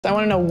I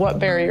want to know what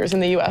barriers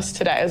in the U.S.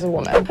 today as a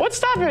woman. What's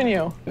stopping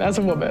you as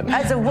a woman?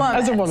 As a woman.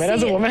 As a woman, See,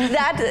 as a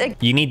woman.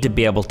 You need to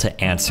be able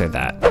to answer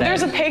that.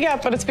 There's a pay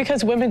gap, but it's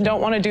because women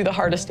don't want to do the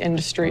hardest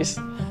industries.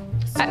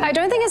 I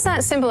don't think it's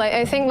that simple.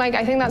 I think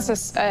that's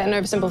an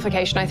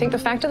oversimplification. I think the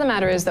fact of the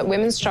matter is that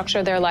women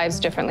structure their lives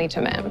differently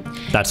to men.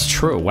 That's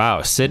true.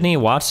 Wow. Sydney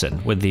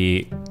Watson with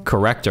the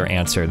correcter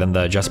answer than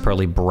the Just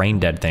Pearly brain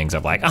dead things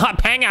of like,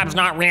 pay gap's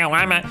not real.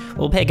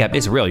 Well, pay gap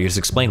is real. You just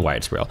explain why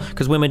it's real.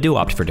 Because women do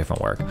opt for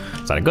different work.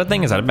 Is that a good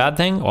thing? Is that a bad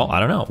thing? Well, I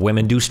don't know.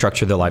 Women do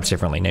structure their lives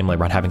differently, namely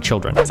around having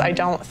children. I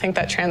don't think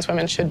that trans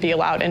women should be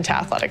allowed into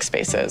athletic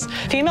spaces.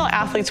 Female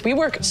athletes, we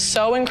work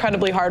so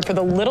incredibly hard for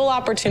the little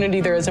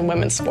opportunity there is in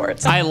women's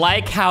sports. I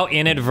like how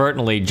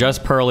inadvertently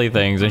Just Pearly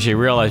Things, and she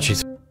realized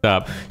she's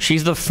up.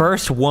 She's the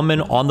first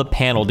woman on the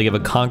panel to give a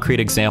concrete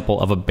example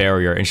of a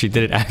barrier, and she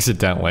did it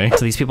accidentally.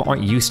 So these people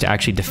aren't used to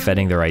actually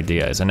defending their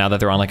ideas, and now that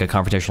they're on like a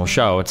confrontational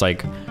show, it's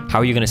like, how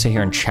are you going to sit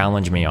here and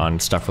challenge me on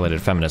stuff related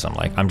to feminism?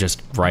 Like, I'm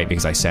just right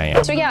because I say I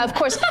am. So yeah, of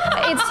course,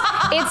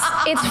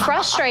 it's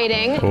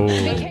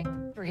frustrating.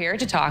 We're here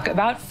to talk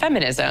about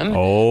feminism.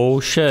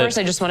 Oh, shit. First,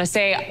 I just want to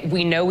say,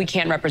 we know we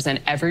can't represent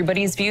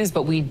everybody's views,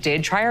 but we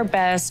did try our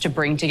best to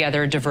bring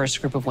together a diverse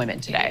group of women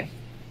today.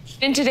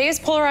 In today's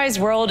polarized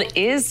world,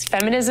 is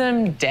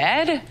feminism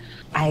dead?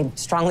 I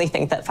strongly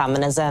think that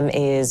feminism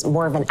is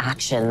more of an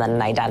action than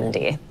an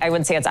identity. I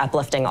would say it's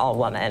uplifting all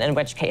women, in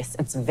which case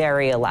it's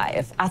very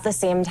alive. At the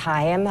same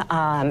time,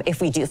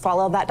 if we do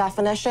follow that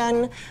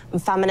definition,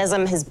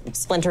 feminism has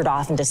splintered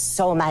off into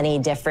so many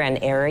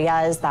different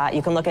areas that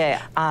you can look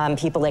at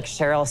people like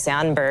Sheryl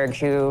Sandberg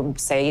who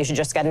say you should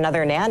just get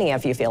another nanny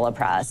if you feel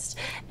oppressed.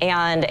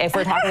 And if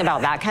we're talking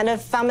about that kind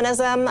of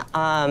feminism,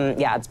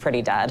 yeah, it's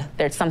pretty dead.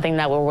 There's something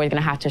that we're going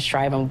to have to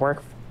strive and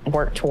work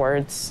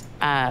towards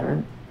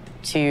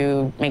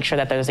to make sure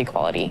that there's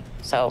equality.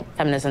 So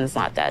feminism is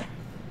not dead.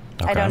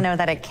 Okay. I don't know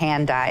that it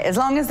can die. As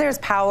long as there's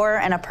power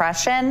and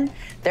oppression,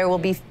 there will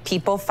be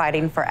people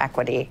fighting for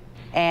equity.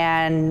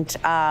 And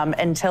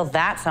until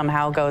that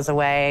somehow goes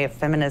away,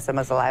 feminism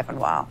is alive and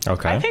well.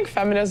 Okay. I think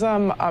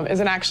feminism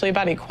isn't actually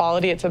about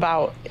equality. It's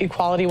about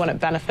equality when it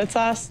benefits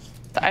us.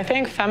 I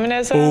think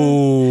feminism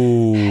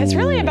is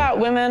really about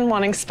women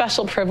wanting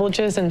special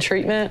privileges and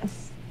treatment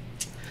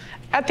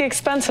at the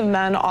expense of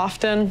men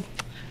often.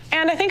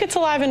 And I think it's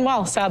alive and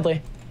well,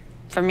 sadly.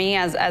 For me,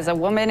 as a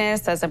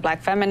womanist, as a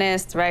Black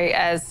feminist, right,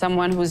 as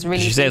someone who's really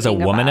Did you say as a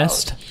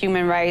womanist?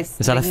 Human rights,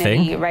 is that dignity,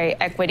 a thing? Right,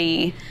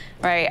 equity,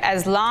 right.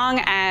 As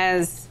long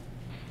as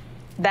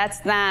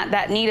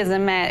that need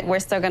isn't met, we're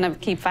still gonna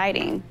keep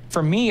fighting.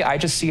 For me, I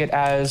just see it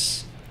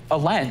as a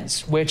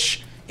lens,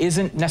 which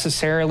isn't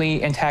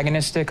necessarily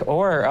antagonistic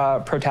or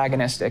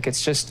protagonistic.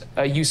 It's just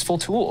a useful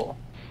tool.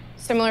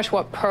 Similar to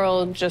what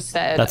Pearl just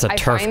said, That's a I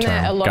turf find term.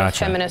 that a lot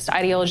Gotcha. of feminist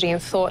ideology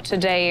and thought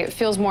today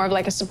feels more of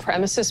like a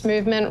supremacist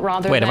movement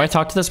rather Wait, than have I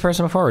talked to this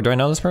person before, or do I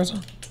know this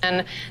person?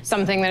 and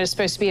something that is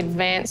supposed to be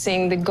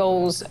advancing the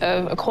goals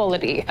of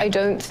equality. I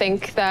don't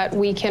think that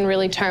we can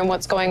really term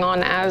what's going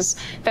on as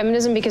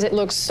feminism because it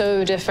looks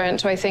so different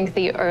to, I think,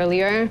 the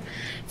earlier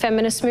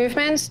feminist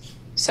movements.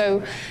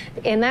 So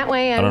in that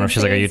way, I don't know if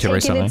she's like a YouTuber or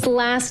it's something. its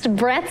last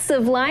breaths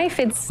of life.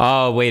 It's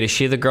Oh, wait, is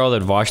she the girl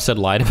that Vaush said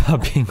lied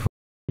about being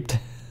raped?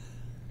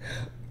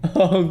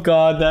 Oh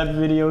God, that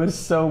video is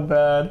so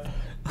bad.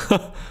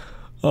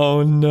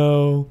 Oh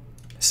no.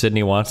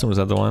 Sydney Watson, was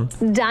that the one?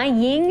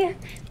 dying.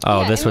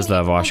 Oh, Yeah, this I was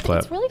mean, the Vaush it's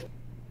clip. really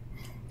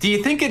Do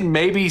you think it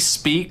maybe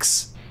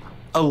speaks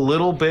a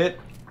little bit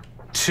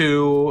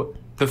to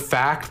the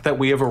fact that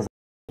we have a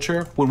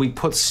culture when we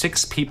put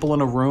 6 people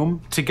in a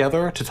room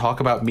together to talk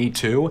about Me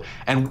Too,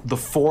 and the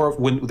 4,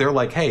 when they're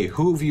like, hey,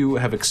 who of you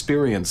have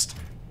experienced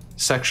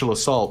sexual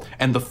assault?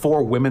 And the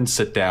 4 women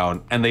sit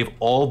down and they've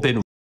all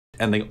been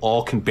and they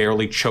all can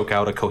barely choke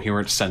out a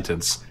coherent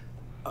sentence.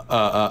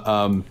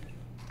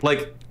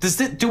 Like,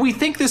 do we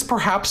think this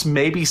perhaps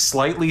maybe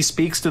slightly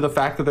speaks to the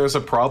fact that there's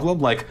a problem?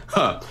 Like,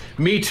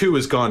 Me Too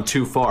has gone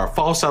too far.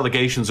 False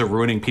allegations are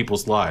ruining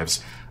people's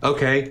lives.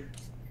 Okay.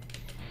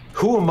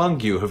 Who among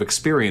you have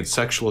experienced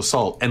sexual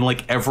assault? And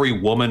like every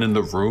woman in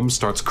the room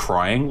starts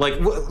crying? Like,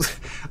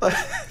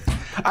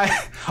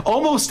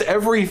 almost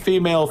every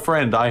female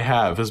friend I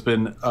have has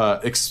been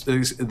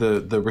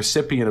the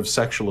recipient of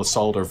sexual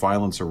assault or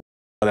violence or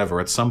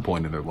whatever at some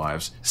point in their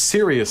lives.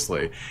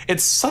 Seriously,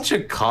 it's such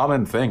a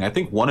common thing. I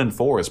think 1 in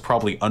 4 is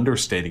probably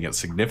understating it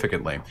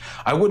significantly.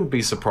 I wouldn't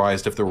be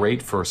surprised if the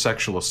rate for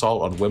sexual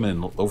assault on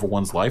women over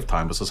one's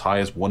lifetime was as high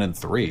as 1 in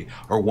 3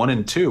 or 1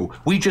 in 2.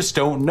 We just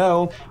don't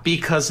know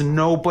because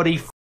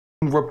nobody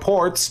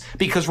reports,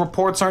 because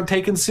reports aren't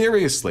taken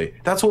seriously.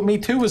 That's what Me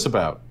Too is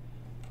about.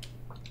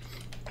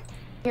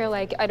 You're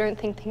like, I don't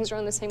think things are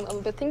on the same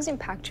level, but things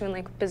impact you in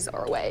like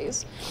bizarre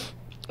ways.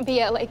 But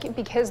yeah, like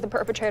because the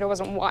perpetrator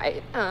wasn't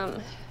white,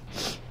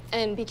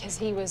 and because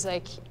he was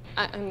like,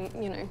 I'm,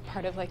 you know,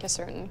 part of like a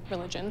certain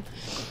religion.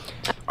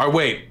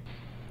 Wait,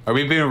 are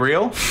we being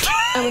real?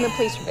 I mean, the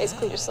police were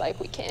basically just like,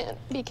 we can't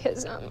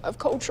because of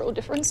cultural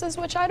differences,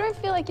 which I don't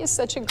feel like is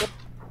such a good.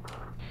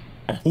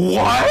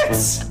 What?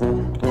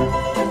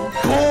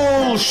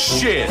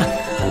 Bullshit!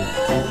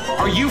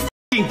 Are you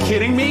f***ing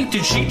kidding me?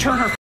 Did she turn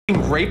her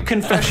f***ing rape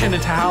confession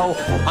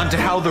onto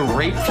how the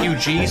rape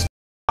fugees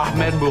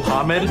Ahmed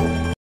Muhammad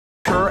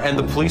her and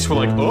the police were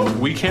like, oh,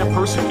 we can't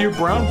persecute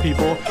brown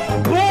people?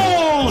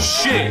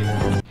 Bullshit!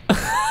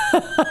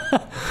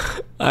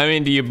 I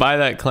mean, do you buy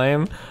that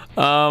claim?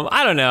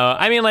 I don't know.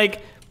 I mean,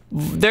 like,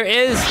 there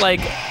is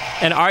like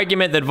an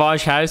argument that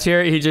Vaush has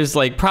here. He just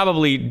like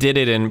probably did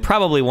it in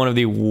probably one of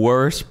the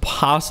worst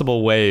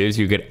possible ways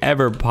you could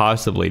ever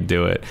possibly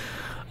do it.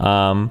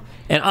 And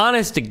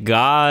honest to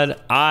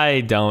God,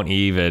 I don't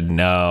even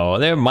know.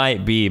 There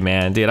might be,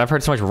 man. Dude, I've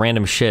heard so much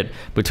random shit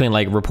between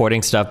like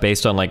reporting stuff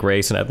based on like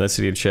race and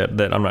ethnicity and shit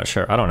that I'm not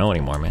sure. I don't know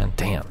anymore, man.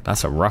 Damn,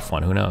 that's a rough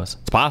one. Who knows?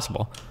 It's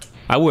possible.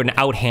 I wouldn't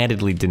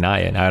outhandedly deny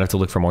it. I'd have to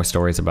look for more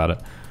stories about it.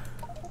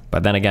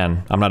 But then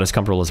again, I'm not as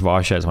comfortable as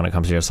Vaush is when it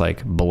comes to just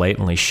like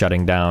blatantly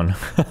shutting down.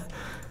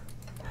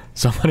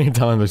 Somebody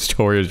telling the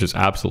story is just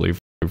absolutely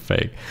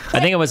fake. I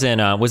think it was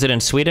it in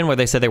Sweden where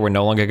they said they were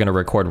no longer going to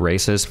record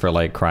races for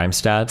like crime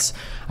stats?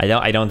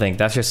 I don't think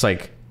that's just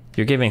like,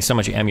 you're giving so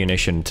much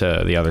ammunition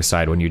to the other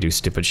side when you do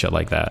stupid shit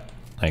like that.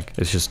 Like,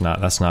 it's just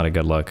not, that's not a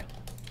good look.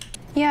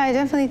 Yeah, I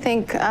definitely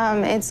think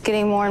it's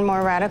getting more and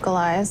more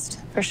radicalized,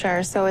 for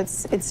sure. So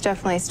it's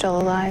definitely still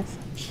alive.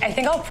 I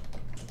think I'll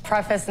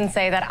preface and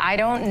say that I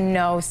don't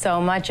know so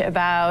much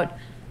about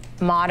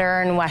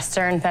modern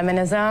Western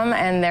feminism,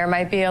 and there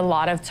might be a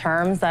lot of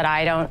terms that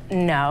I don't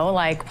know,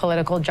 like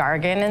political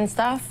jargon and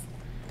stuff.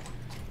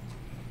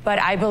 But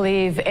I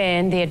believe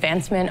in the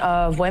advancement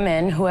of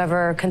women,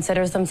 whoever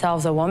considers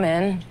themselves a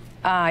woman.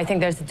 I think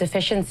there's a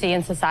deficiency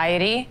in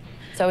society.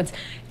 So it's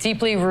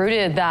deeply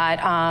rooted that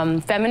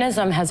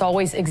feminism has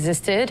always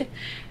existed.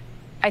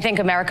 I think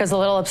America's a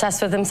little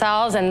obsessed with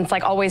themselves, and it's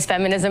like always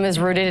feminism is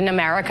rooted in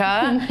America.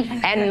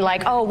 And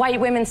like, oh, white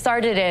women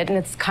started it. And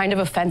it's kind of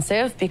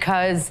offensive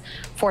because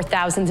for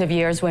thousands of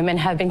years, women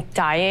have been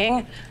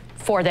dying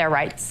for their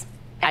rights.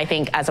 I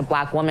think as a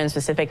Black woman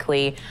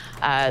specifically,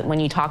 when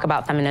you talk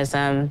about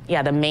feminism,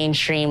 yeah, the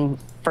mainstream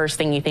first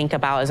thing you think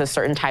about is a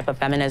certain type of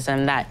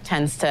feminism that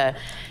tends to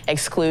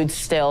exclude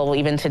still,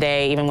 even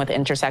today, even with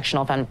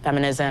intersectional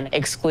feminism,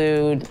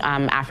 exclude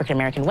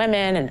African-American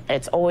women, and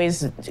it's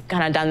always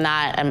kind of done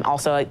that. And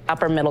also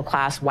upper middle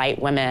class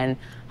white women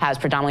has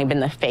predominantly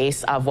been the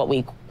face of what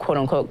we quote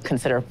unquote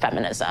consider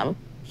feminism.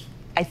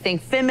 I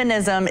think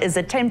feminism is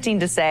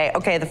attempting to say,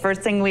 okay, the first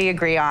thing we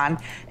agree on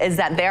is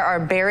that there are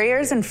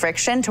barriers and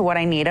friction to what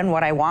I need and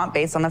what I want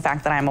based on the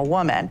fact that I'm a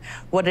woman.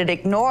 What it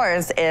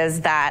ignores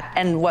is that,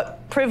 and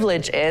what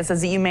privilege is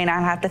that you may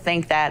not have to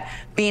think that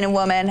being a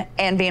woman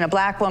and being a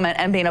Black woman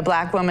and being a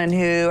Black woman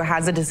who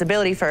has a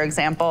disability, for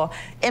example,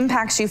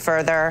 impacts you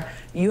further.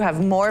 You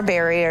have more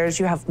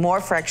barriers, you have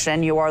more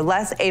friction, you are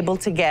less able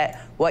to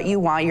get what you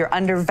want. You're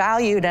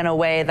undervalued in a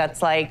way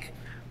that's like,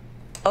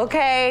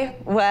 okay,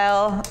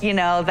 well, you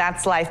know,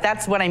 that's life.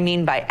 That's what I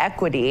mean by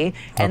equity,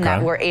 and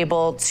that we're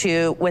able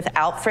to,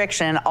 without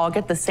friction, all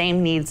get the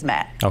same needs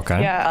met.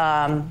 Okay.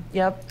 Yeah.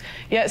 Yep.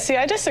 Yeah, see,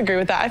 I disagree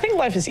with that. I think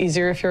life is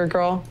easier if you're a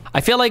girl. I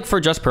feel like for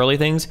Just Pearly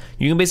Things,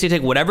 you can basically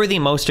take whatever the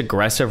most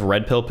aggressive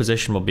red pill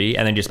position will be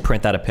and then just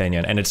print that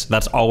opinion, and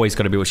that's always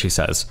going to be what she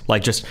says.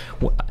 Like, just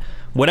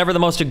whatever the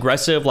most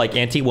aggressive, like,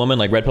 anti-woman,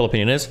 like, red pill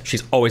opinion is,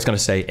 she's always going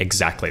to say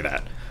exactly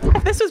that.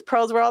 If this was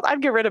Pearl's world,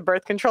 I'd get rid of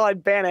birth control.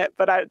 I'd ban it,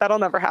 but that'll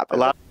never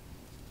happen. I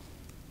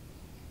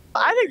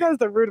think that's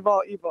the root of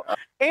all evil.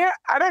 And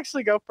I'd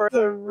actually go for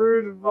the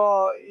root of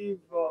all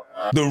evil.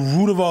 The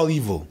root of all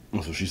evil.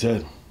 That's what she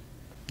said.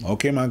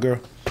 Okay, my girl.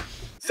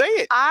 Say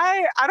it.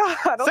 I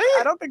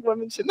don't think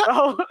women should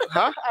vote.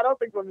 Huh? I don't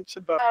think women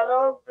should vote. I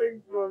don't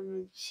think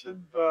women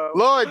should vote.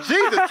 Lord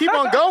Jesus, keep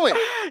on going.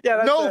 Yeah,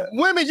 that's no it.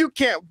 Women, you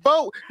can't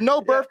vote.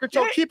 No birth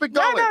control. Keep it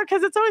going. No,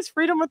 because it's always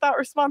freedom without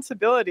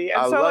responsibility.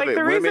 And I so, love like, it.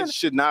 the Women reason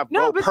should not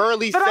vote. No,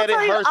 Pearly said it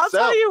herself. I'll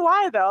tell you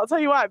why, though. I'll tell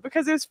you why.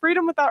 Because it was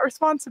freedom without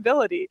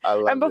responsibility. I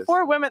love and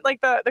before women, like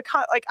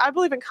I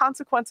believe in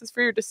consequences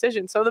for your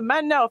decision. So the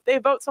men know if they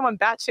vote someone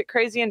batshit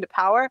crazy into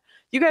power,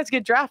 you guys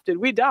get drafted.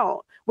 We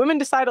don't. Women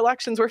decide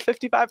elections. We're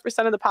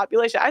 55% of the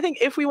population. I think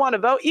if we want to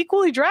vote,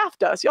 equally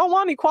draft us. Y'all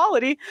want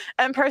equality.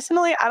 And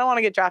personally, I don't want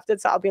to get drafted,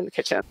 so I'll be in the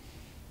kitchen.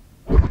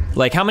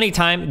 Like, how many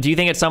times do you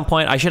think at some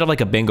point I should have like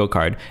a bingo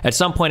card? At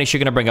some point, is she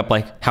gonna bring up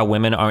like how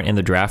women aren't in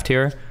the draft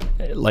here,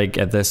 like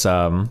at this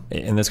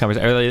in this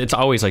conversation? It's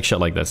always like shit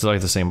like this. It's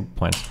always the same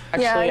points.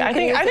 Actually, I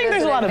think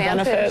there's a lot of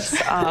benefits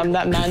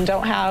that men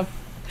don't have.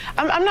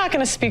 I'm not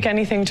going to speak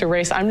anything to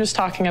race. I'm just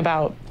talking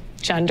about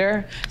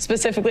gender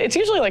specifically. It's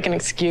usually like an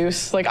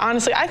excuse. Like,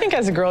 honestly, I think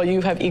as a girl,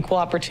 you have equal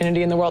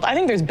opportunity in the world. I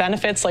think there's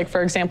benefits. Like,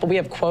 for example, we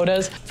have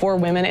quotas for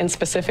women in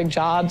specific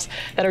jobs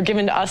that are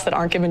given to us that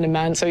aren't given to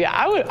men. So yeah,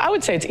 I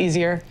would say it's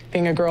easier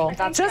being a girl.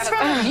 Just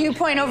from a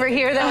viewpoint over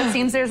here, though, it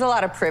seems there's a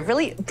lot of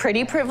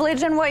pretty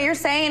privilege in what you're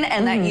saying,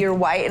 and that you're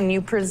white and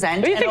you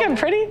present. Do you think I'm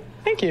pretty?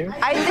 Thank you.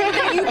 I think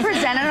that you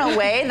present in a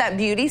way that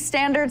beauty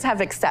standards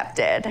have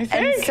accepted.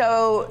 And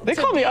so they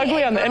call me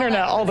ugly on the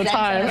internet all the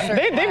time.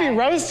 They be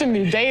roasting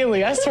me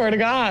daily, I swear to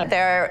God.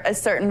 There's a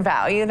certain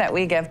value that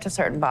we give to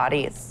certain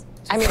bodies.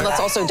 I mean, let's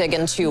also dig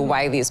into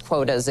why these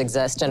quotas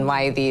exist and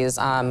why these,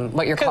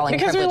 what you're calling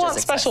because we privileges want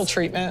exist. special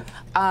treatment.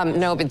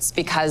 No, it's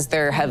because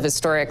there have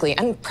historically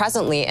and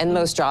presently in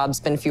most jobs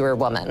been fewer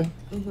women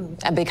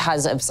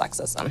because of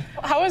sexism.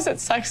 How is it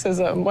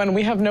sexism when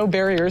we have no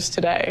barriers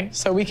today?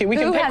 So we can pick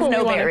what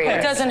we want to pick.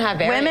 It doesn't have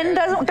barriers.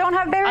 Women don't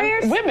have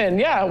barriers? Women,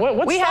 yeah.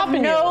 What's We have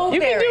stopping no you?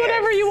 You can do barriers.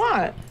 whatever you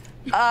want.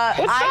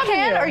 I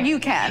can you? or you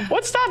can?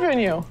 What's stopping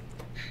you?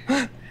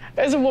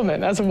 As a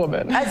woman, as a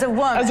woman. As a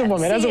woman. As a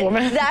woman, See, as a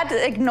woman. That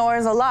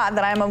ignores a lot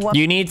that I'm a woman.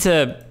 You need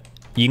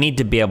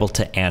to be able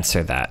to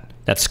answer that.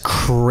 That's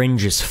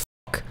cringe as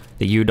fuck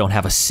that you don't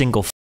have a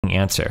single fucking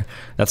answer.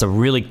 That's a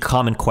really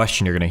common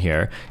question you're gonna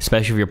hear,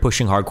 especially if you're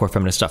pushing hardcore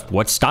feminist stuff.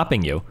 What's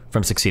stopping you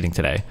from succeeding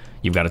today?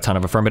 You've got a ton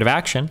of affirmative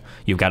action.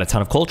 You've got a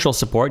ton of cultural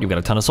support. You've got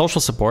a ton of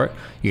social support.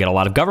 You got a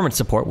lot of government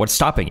support. What's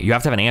stopping you? You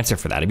have to have an answer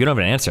for that. If you don't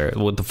have an answer,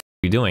 what the fuck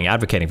are you doing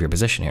advocating for your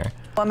position here?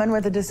 Woman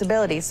with a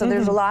disability, so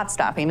there's a lot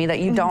stopping me that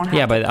you don't have.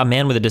 Yeah, but a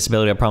man with a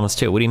disability have problems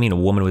too. What do you mean a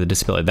woman with a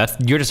disability?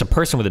 You're just a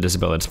person with a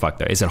disability. That's fucked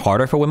there. Is it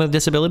harder for women with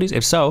disabilities?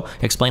 If so,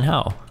 explain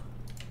how.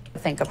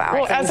 Think about.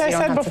 Well, as I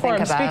said before,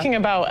 I'm speaking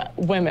about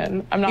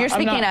women. I'm not. You're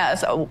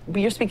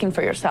speaking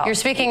for yourself. You're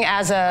speaking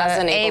as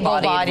an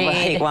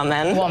able-bodied white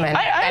woman.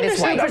 I that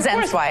is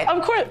understand.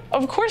 white.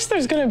 Of course,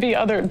 there's going to be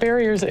other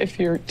barriers if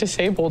you're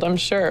disabled. I'm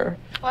sure.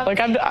 Like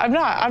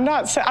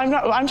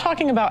I'm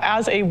talking about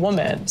as a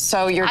woman.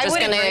 So you're just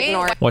going to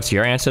ignore. What's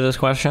your answer to this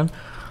question?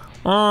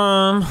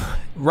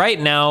 Right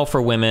now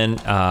for women,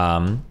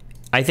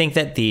 I think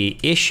that the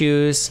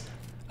issues.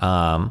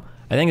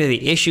 I think that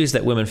the issues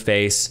that women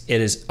face,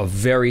 it is a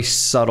very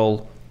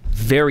subtle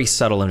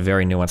and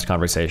very nuanced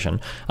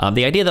conversation.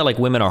 The idea that like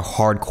women are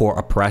hardcore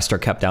oppressed or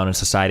kept down in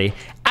society,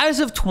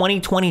 as of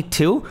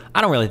 2022,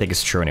 I don't really think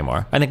it's true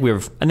anymore. I think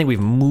we've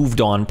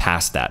moved on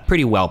past that,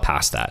 pretty well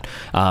past that.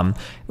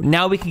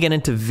 Now we can get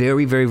into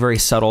very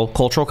subtle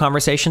cultural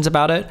conversations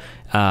about it.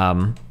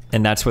 And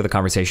that's where the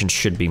conversation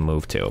should be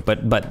moved to.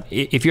 But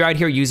if you're out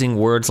here using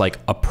words like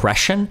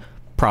oppression,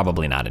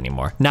 probably not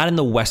anymore. Not in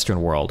the Western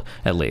world,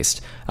 at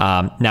least.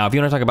 Now, if you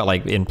want to talk about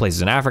like in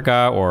places in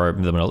Africa or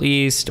the Middle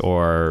East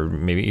or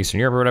maybe Eastern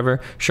Europe or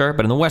whatever, sure.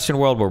 But in the Western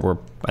world,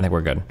 I think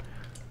we're good.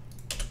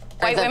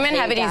 White women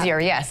have it easier,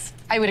 yes.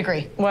 I would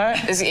agree. What?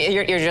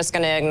 You're just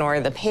going to ignore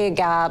the pay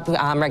gap,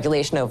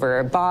 regulation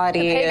over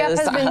bodies. The pay gap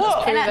has been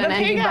proven and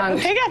debunked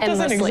the pay gap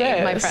doesn't endlessly,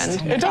 exist. my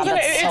friend. It doesn't.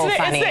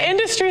 It's the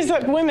industries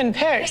that women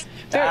pick.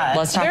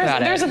 Let's talk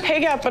about it. There's a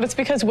pay gap, but it's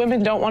because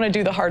women don't want to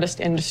do the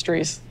hardest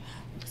industries.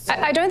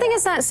 I don't think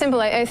it's that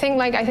simple. I think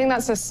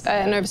that's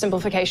an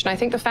oversimplification. I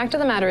think the fact of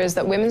the matter is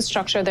that women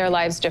structure their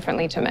lives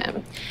differently to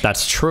men.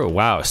 That's true.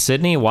 Wow.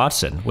 Sydney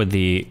Watson with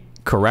the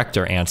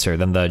correcter answer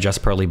than the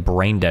Just Pearly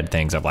brain dead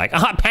things of like,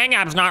 pay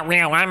gap's not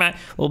real.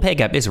 Well, pay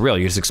gap is real.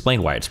 You just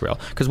explained why it's real.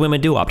 Because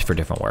women do opt for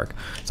different work.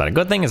 Is that a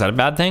good thing? Is that a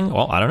bad thing?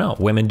 Well, I don't know.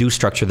 Women do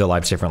structure their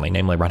lives differently,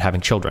 namely around having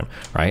children,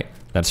 right?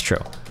 That's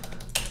true.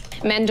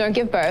 Men don't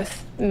give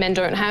birth. Men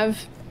don't have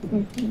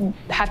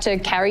to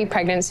carry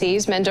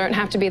pregnancies. Men don't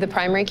have to be the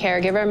primary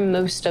caregiver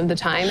most of the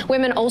time.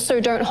 Women also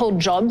don't hold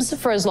jobs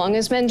for as long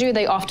as men do.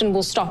 They often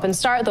will stop and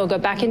start. They'll go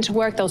back into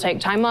work. They'll take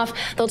time off.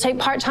 They'll take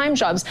part-time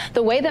jobs.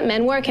 The way that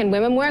men work and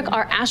women work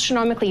are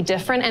astronomically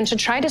different. And to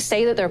try to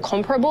say that they're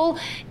comparable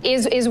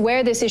is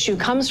where this issue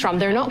comes from.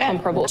 They're not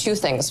comparable. Two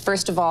things.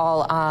 First of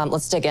all,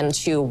 let's dig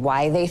into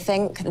why they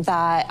think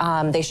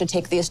that they should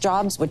take these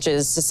jobs, which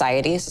is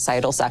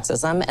societal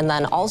sexism. And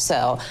then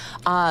also,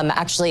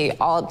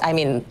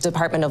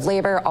 Department of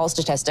Labor, all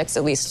statistics,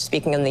 at least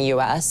speaking in the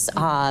US,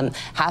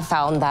 have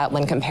found that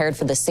when compared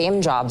for the same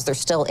jobs, there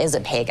still is a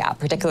pay gap,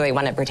 particularly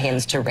when it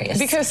pertains to race.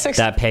 Because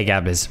that pay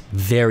gap is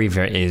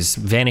is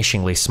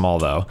vanishingly small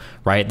though,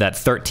 right? That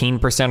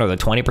 13% or the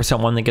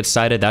 20% one that gets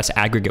cited, that's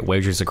aggregate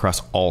wages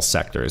across all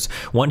sectors.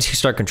 Once you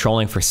start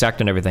controlling for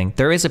sector and everything,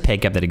 there is a pay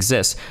gap that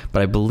exists,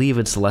 but I believe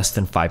it's less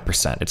than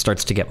 5%. It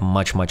starts to get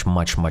much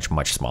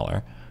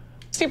smaller.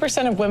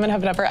 60% of women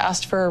have never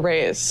asked for a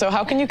raise. So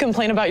how can you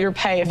complain about your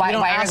pay if you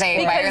don't ask?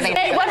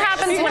 Hey, what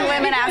happens when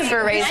women ask for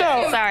a raise?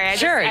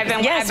 Sorry,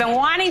 I've been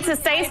wanting to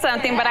say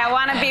something, but I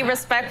want to be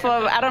respectful.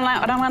 I don't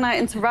want to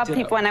interrupt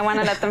people, and I want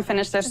to let them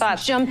finish their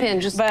thoughts. Jump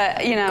in,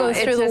 but you know, go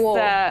through the wall.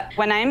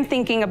 When I'm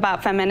thinking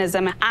about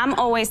feminism, I'm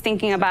always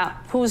thinking about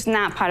who's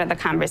not part of the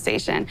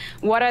conversation.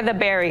 What are the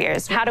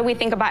barriers? How do we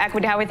think about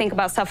equity? How do we think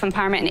about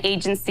self-empowerment and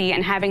agency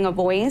and having a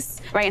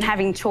voice, right, and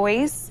having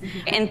choice,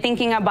 and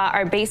thinking about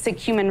our basic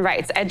human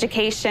rights.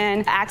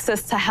 Education,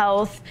 access to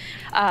health,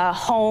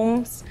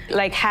 homes,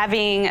 like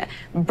having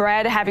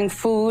bread, having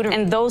food,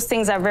 and those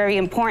things are very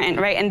important,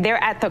 right? And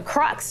they're at the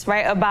crux,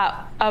 right,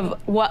 of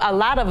what a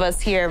lot of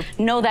us here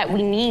know that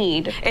we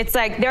need. It's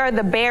like there are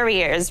the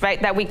barriers, right,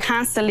 that we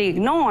constantly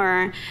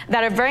ignore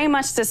that are very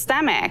much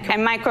systemic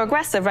and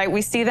microaggressive, right?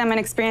 We see them and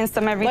experience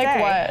them every day.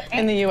 Like what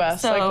in the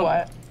U.S.? So, like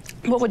what?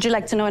 What would you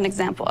like to know an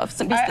example of?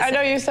 I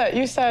know you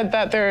said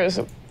that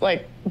there's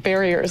like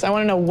barriers. I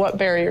want to know what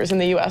barriers in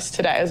the U.S.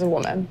 today as a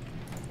woman.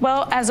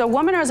 Well, as a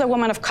woman or as a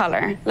woman of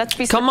color, let's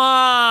be. Come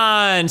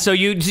on! So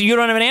you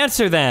don't have an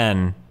answer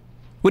then?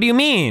 What do you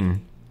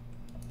mean?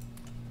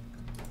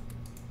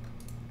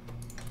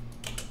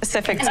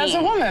 specific team. As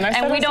a woman, I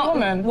said and we as a don't.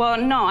 woman. Well,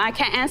 no, I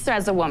can't answer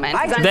as a woman.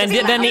 Then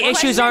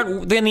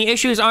the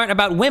issues aren't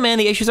about women.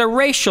 The issues are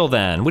racial.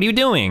 Then what are you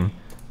doing?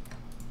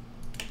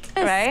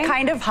 Right?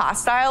 Kind of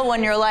hostile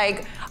when you're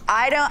like,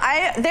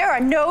 there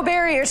are no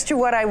barriers to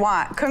what I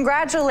want.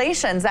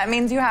 Congratulations. That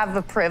means you have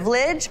a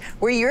privilege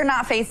where you're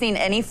not facing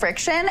any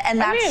friction, and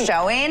that's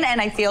showing. And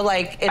I feel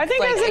like it's I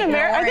think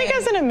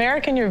as an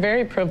American, you're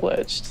very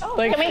privileged.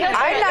 Like,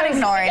 I'm not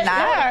ignoring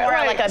that.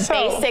 Or like a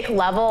basic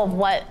level of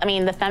what, I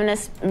mean, the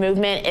feminist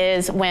movement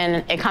is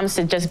when it comes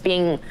to just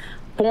being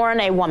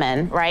born a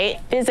woman, right?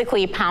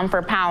 Physically, pound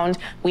for pound,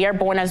 we are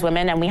born as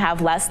women and we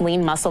have less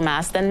lean muscle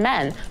mass than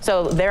men.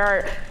 So there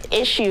are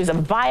issues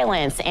of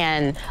violence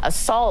and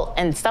assault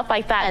and stuff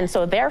like that. And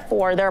so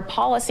therefore, there are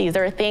policies,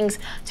 there are things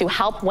to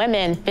help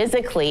women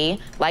physically,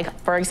 like,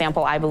 for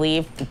example, I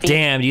believe.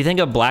 Damn, do you think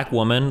a black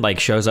woman like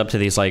shows up to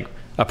these like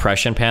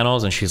oppression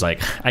panels and she's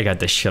like, I got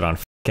this shit on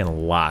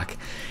fucking lock.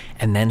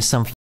 And then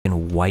some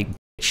fucking white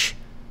bitch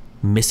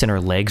missing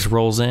her legs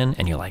rolls in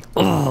and you're like,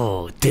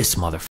 oh, this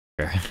motherfucker.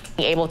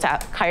 Being able to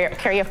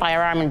carry a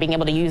firearm and being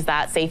able to use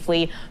that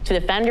safely to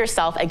defend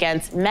yourself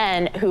against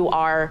men who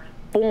are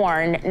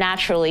born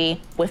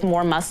naturally with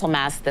more muscle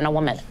mass than a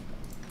woman.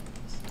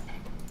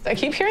 I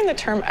keep hearing the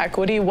term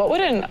equity. What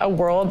would a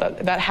world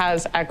that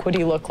has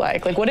equity look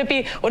like? Like, would it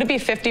be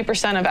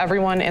 50% of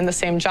everyone in the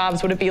same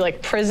jobs? Would it be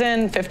like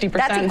prison, 50%?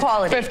 That's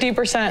equality.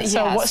 50%.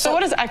 So what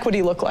does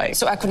equity look like?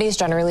 So equity is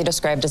generally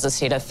described as a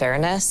state of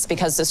fairness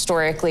because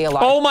historically a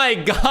lot. Oh my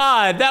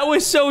God, that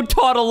was so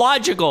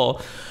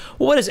tautological.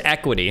 What is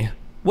equity?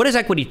 What is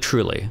equity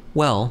truly?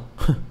 Well,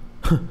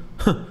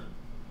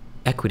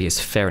 equity is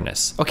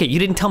fairness. Okay, you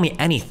didn't tell me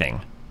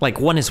anything. Like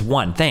 1 is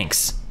 1.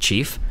 Thanks,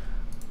 Chief.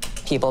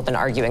 People have been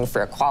arguing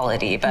for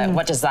equality, but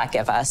what does that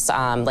give us?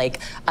 Like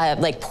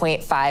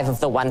 0.5 of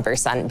the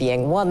 1%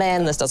 being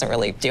women. This doesn't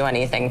really do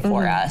anything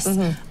for us.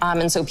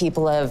 And so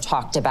people have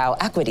talked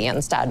about equity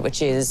instead,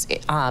 which is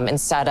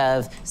instead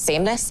of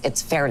sameness,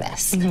 it's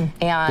fairness. And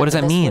what does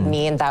that mean? This would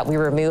mean that we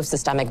remove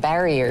systemic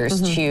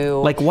barriers to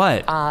like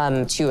what?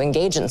 To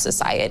engage in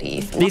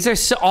society. These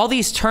are all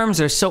these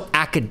terms are so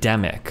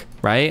academic,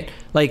 right?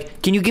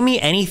 Like, can you give me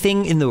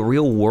anything in the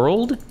real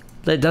world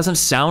that doesn't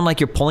sound like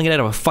you're pulling it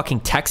out of a fucking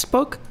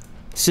textbook?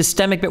 Which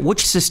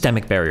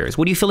systemic barriers?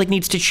 What do you feel like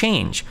needs to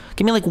change?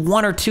 Give me like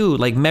 1 or 2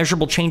 like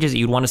measurable changes that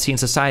you'd want to see in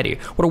society.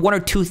 What are 1 or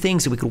 2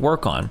 things that we could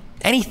work on?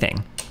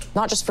 Anything.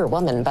 Not just for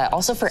women, but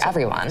also for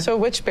everyone. So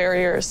which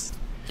barriers?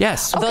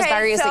 Yes. Those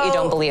barriers that you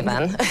don't believe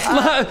in.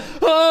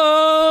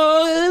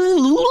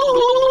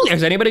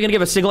 Is anybody gonna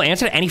give a single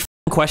answer to any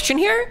question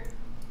here?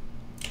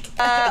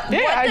 What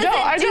does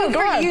it do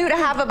for you to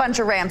have a bunch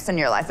of ramps in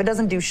your life? It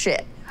doesn't do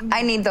shit.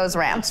 I need those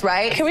ramps,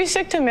 right? Can we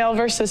stick to male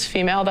versus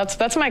female?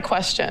 That's my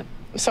question.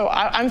 So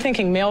I'm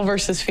thinking male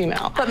versus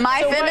female. But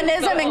my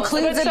feminism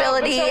includes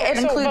ability. It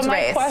includes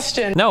race.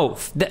 Question. No,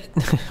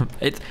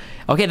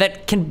 okay.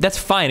 That's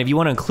fine if you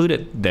want to include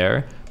it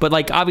there. But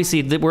like,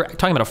 obviously, we're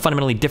talking about a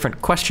fundamentally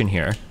different question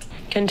here.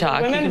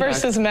 Women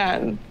versus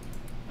men.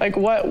 Like,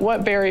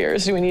 what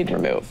barriers do we need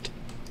removed?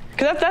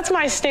 Because that's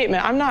my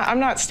statement. I'm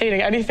not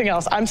stating anything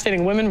else. I'm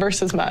stating women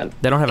versus men.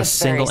 They don't have a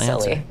single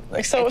answer.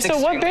 Like, so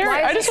what barrier?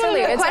 I just want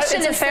the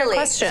question is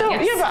silly. So,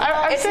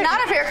 yeah, but it's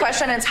not a fair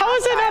question. It's how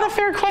is it not a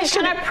fair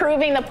question? Kind of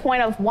proving the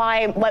point of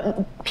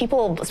what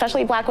people,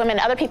 especially black women,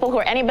 other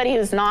people anybody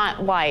who's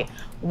not white,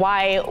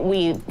 why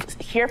we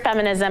hear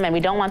feminism and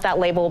we don't want that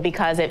label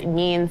because it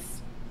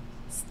means,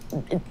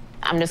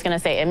 I'm just gonna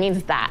say, it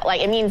means that.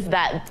 Like, it means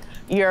that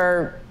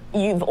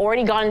you've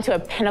already gotten to a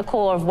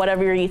pinnacle of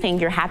whatever you think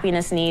your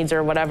happiness needs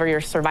or whatever your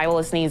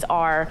survivalist needs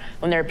are,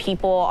 when there are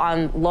people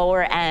on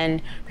lower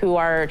end who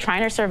are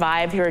trying to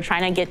survive, who are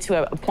trying to get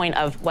to a point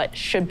of what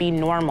should be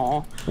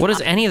normal. What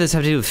does any of this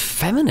have to do with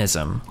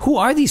feminism? Who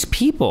are these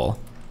people?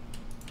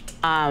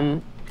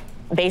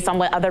 Based on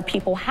what other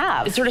people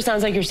have. It sort of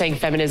sounds like you're saying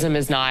feminism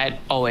is not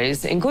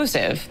always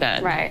inclusive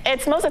then. Right.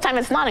 It's most of the time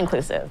it's not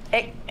inclusive.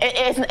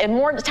 It's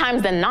more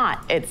times than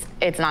not,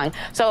 it's not.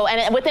 So,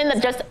 and within the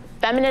just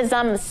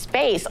feminism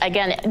space,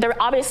 again, there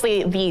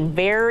obviously the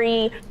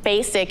very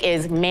basic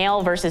is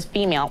male versus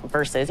female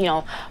versus,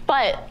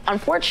 but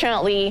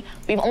unfortunately,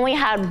 we've only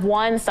had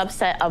one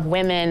subset of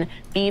women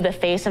be the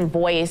face and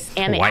voice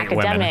and the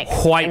academic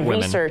and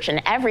research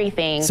and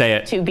everything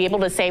to be able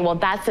to say, well,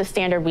 that's the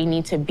standard we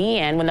need to be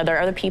in, when there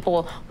are other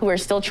people who are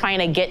still trying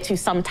to get to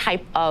some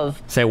type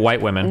of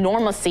white women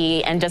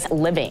normalcy and just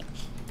living.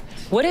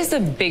 What is the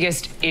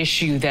biggest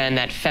issue then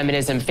that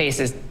feminism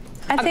faces?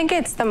 I think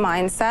it's the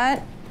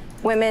mindset.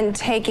 Women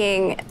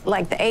taking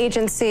the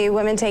agency,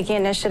 women taking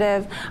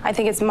initiative. I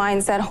think it's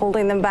mindset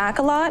holding them back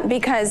a lot,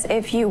 because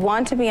if you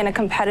want to be in a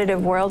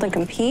competitive world and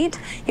compete,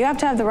 you have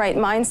to have the right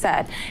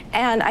mindset.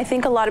 And I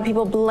think a lot of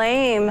people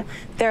blame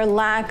their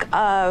lack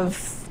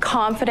of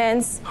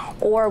confidence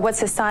or what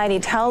society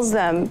tells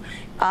them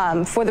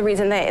for the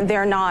reason that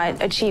they're not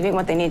achieving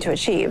what they need to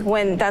achieve,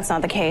 when that's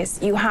not the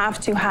case. You have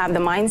to have the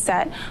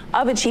mindset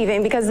of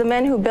achieving, because the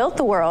men who built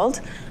the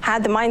world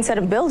had the mindset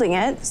of building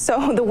it.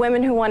 So the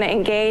women who want to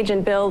engage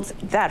and build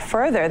that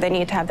further, they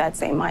need to have that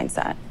same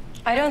mindset.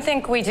 I don't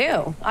think we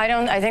do.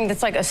 I think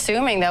that's like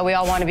assuming that we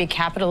all want to be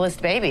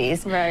capitalist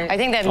babies. Right. I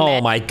think that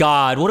Oh my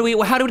God,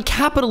 how did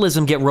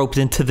capitalism get roped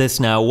into this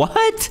now?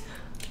 What?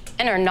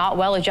 men are not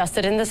well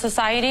adjusted in the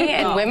society,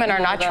 and women are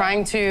not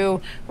trying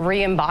to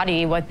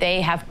re-embody what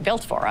they have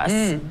built for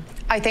us.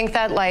 I think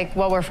that like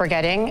what we're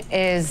forgetting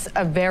is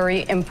a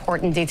very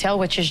important detail,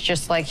 which is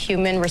just like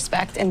human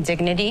respect and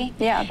dignity.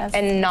 Yeah,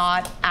 and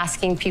not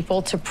asking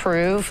people to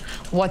prove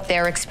what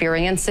their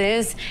experience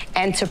is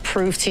and to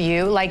prove to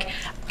you. Like,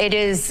 it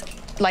is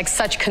like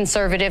such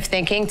conservative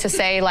thinking to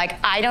say like,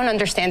 I don't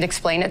understand,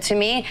 explain it to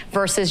me,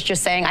 versus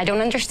just saying, I don't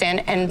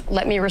understand and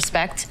let me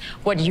respect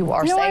what you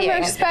are saying.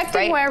 I'm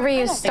respecting wherever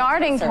your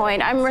starting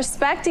point. I'm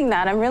respecting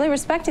that. I'm really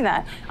respecting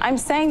that. I'm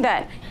saying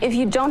that if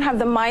you don't have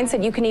the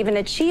mindset you can even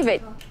achieve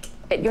it,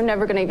 you're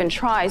never going to even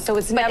try. So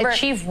it's never.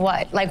 Achieve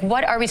what? Like,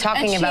 what are we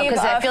talking about?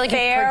 Because I feel like you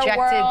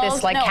projected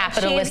this like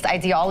capitalist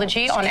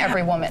ideology on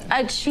every woman.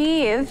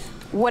 Achieve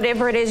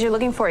whatever it is you're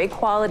looking for,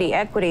 equality,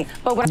 equity.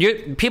 But what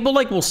People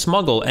like will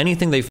smuggle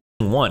anything they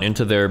want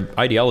into their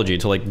ideology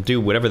to like do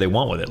whatever they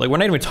want with it. Like, we're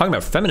not even talking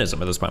about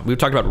feminism at this point. We've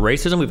talked about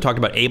racism, we've talked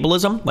about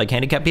ableism, like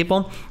handicapped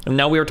people, and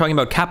now we are talking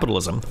about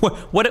capitalism.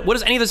 What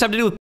does any of this have to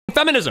do with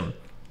feminism?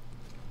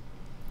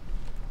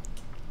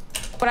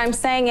 What I'm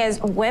saying is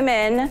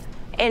women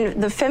in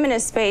the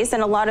feminist space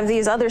and a lot of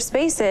these other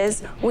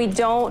spaces, we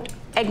don't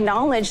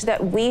acknowledge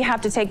that we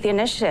have to take the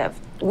initiative.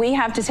 We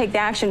have to take the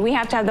action. We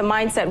have to have the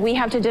mindset. We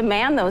have to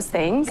demand those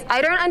things.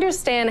 I don't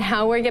understand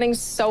how we're getting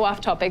so off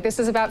topic. This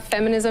is about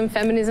feminism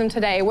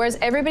today, whereas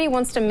everybody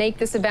wants to make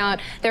this about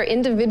their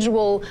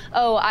individual,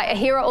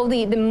 here are all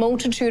the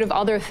multitude of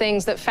other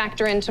things that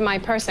factor into my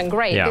person.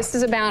 Great. Yeah. This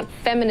is about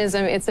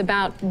feminism. It's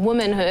about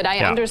womanhood. I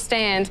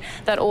understand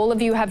that all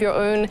of you have your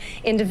own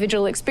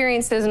individual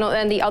experiences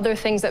and the other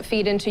things that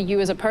feed into you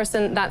as a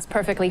person. That's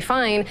perfectly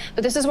fine.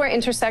 But this is where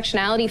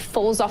intersectionality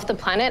falls off the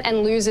planet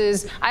and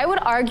loses, I would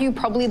argue,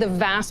 probably the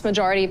vast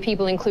majority of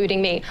people,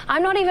 including me.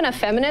 I'm not even a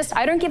feminist.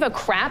 I don't give a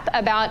crap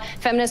about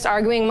feminists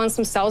arguing amongst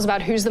themselves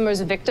about who's the most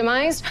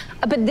victimized.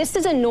 But this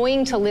is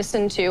annoying to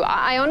listen to.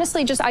 I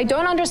honestly I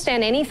don't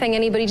understand anything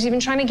anybody's even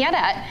trying to get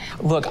at.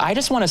 Look, I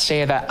just want to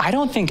say that I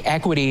don't think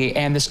equity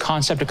and this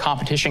concept of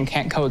competition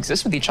can't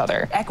coexist with each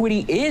other.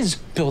 Equity is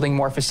building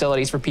more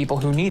facilities for people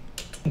who need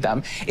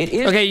them. It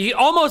is. Okay, you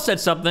almost said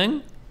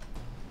something.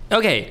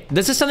 Okay,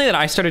 this is something that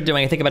I started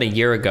doing, I think about a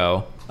year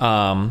ago.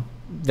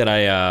 That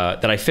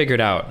I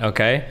figured out,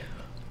 okay?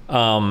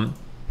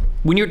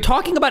 When you're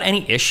talking about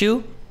any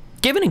issue,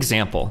 give an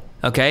example,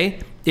 okay?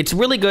 It's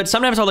really good.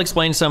 Sometimes I'll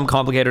explain some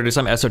complicated or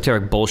some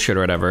esoteric bullshit or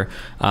whatever,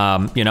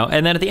 you know,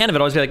 and then at the end of it,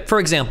 I'll always be like, for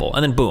example,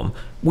 and then boom.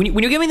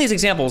 When you're giving these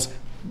examples,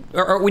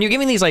 or when you're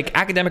giving these like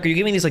academic, or you're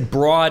giving these like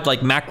broad,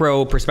 like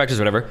macro perspectives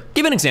or whatever,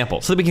 give an example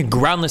so that we can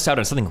ground this out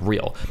on something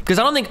real. Because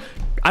I don't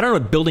know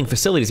what building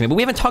facilities mean, but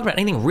we haven't talked about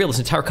anything real this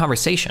entire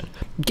conversation.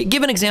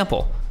 Give an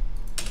example.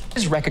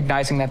 Is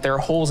recognizing that there are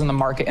holes in the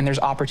market and there's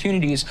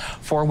opportunities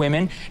for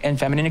women and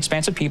feminine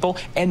expansive people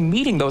and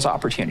meeting those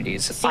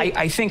opportunities.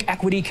 I think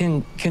equity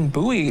can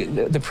buoy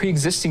the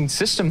pre-existing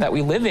system that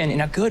we live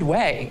in a good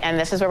way. And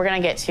this is where we're going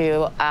to get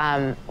to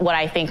what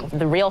I think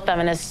the real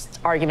feminist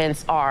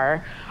arguments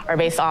are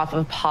based off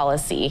of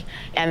policy.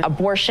 And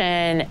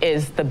abortion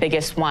is the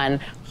biggest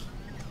one.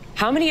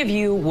 How many of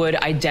you would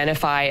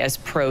identify as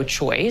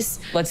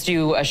pro-choice? Let's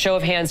do a show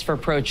of hands for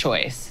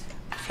pro-choice.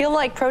 I feel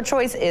like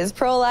pro-choice is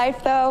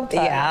pro-life, though.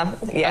 Yeah.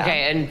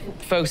 Okay, and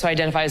folks who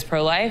identify as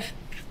pro-life,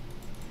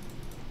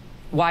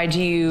 why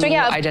do you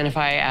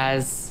identify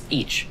as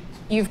each?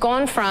 You've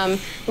gone from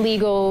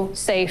legal,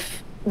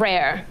 safe,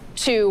 rare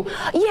to,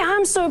 yeah,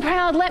 I'm so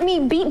proud, let me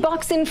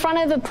beatbox in front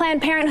of the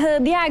Planned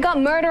Parenthood, yeah, I got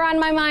murder on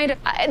my mind.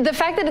 The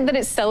fact that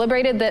it's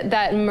celebrated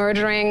that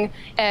murdering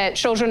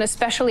children,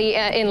 especially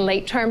in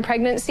late-term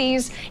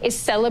pregnancies, is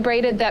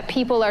celebrated, that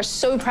people are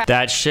so proud.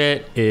 That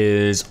shit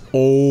is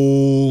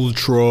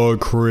ultra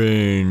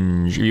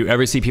cringe. You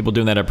ever see people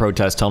doing that at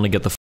protests, tell them to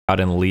get the f out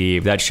and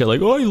leave? That shit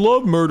like, oh, I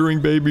love murdering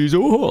babies. Oh,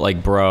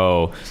 like,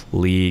 bro,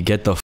 leave,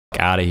 get the f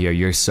out of here.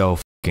 You're so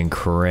fucking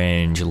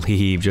cringe.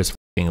 Leave, just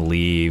fucking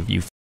leave,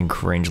 you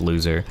cringe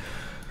loser.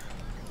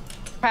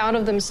 Proud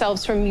of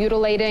themselves for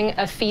mutilating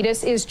a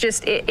fetus is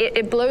just,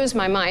 it blows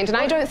my mind. And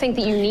I don't think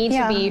that you need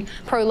to be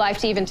pro-life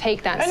to even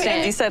take that stand.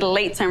 And you said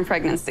late-term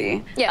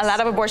pregnancy. Yes. A lot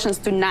of abortions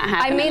do not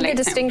happen. I made the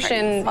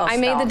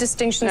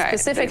distinction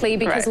specifically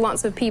because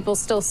lots of people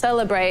still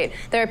celebrate.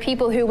 There are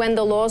people who, when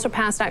the laws were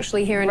passed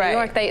actually here in New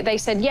York, they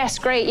said, yes,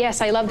 great, yes,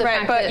 I love the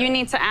fact but that... you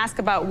need to ask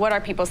about what are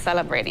people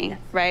celebrating,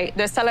 right?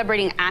 They're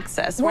celebrating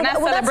access. We're not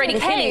celebrating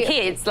killing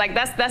kids. Like,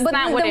 that's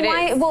not what it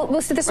is.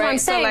 Well, so this is what I'm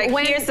saying. So,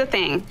 like, here's the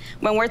thing.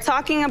 When we're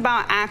talking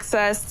about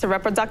access to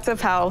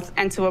reproductive health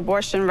and to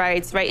abortion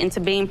rights, right, and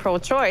to being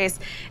pro-choice,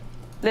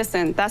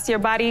 listen, that's your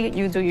body,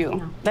 you do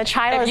you. The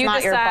child is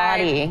not your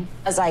body.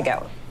 A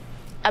zygote.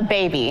 A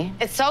baby.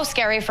 It's so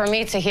scary for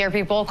me to hear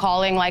people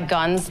calling like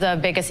guns the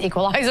biggest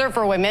equalizer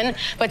for women,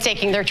 but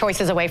taking their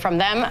choices away from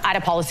them at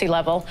a policy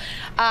level.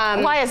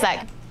 Why is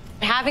that?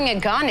 having a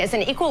gun is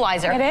an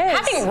equalizer. It is.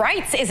 Having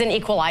rights is an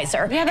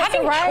equalizer. Yeah, that's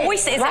having right.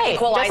 choice is Right, an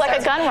equalizer. just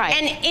like a gun right.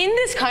 And in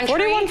this country,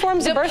 41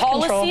 forms the of birth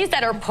policies control.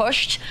 that are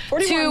pushed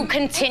to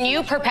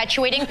continue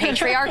perpetuating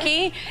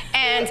patriarchy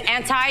and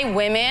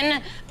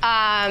anti-women,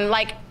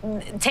 like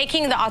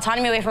taking the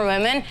autonomy away from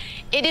women,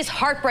 it is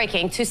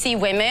heartbreaking to see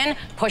women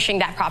pushing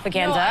that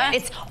propaganda.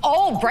 It's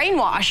all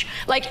brainwash.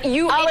 Like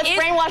you. Oh, it's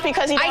brainwash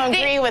because you don't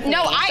agree with me,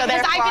 No, so I've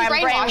therefore been I'm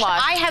brainwashed.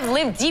 brainwashed. I have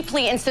lived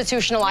deeply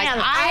institutionalized. Man,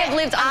 I have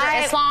lived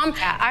under Islam.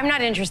 I'm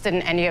not interested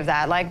in any of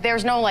that. Like,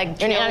 there's no like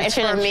You're not guilt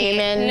interested for in me.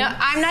 human No,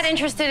 I'm not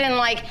interested in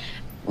like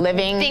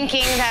living,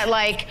 thinking that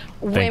like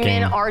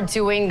women are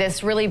doing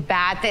this really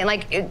bad thing.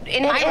 Like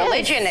in my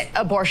religion,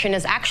 abortion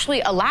is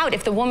actually allowed.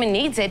 If the woman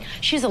needs it,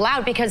 she's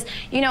allowed, because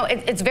you know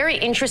it's very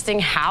interesting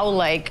how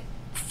like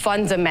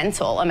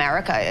fundamental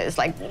America is.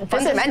 Like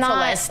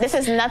fundamentalist. This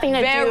is nothing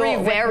to do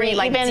with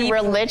like even deep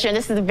religion.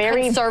 This is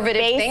very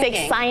conservative basic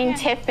thinking.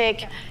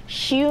 scientific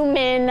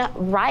human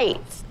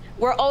rights.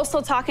 We're also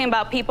talking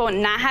about people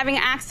not having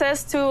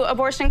access to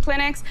abortion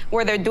clinics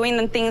where they're doing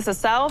the things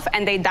themselves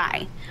and they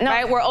die,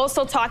 right? We're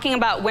also talking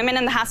about women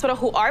in the hospital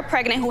who are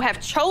pregnant, who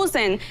have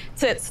chosen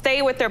to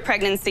stay with their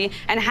pregnancy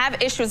and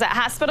have issues at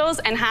hospitals,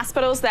 and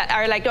hospitals that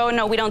are like, oh,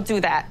 no, we don't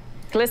do that.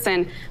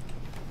 Listen,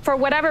 for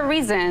whatever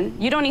reason,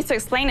 you don't need to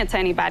explain it to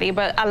anybody,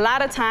 but a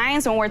lot of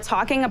times when we're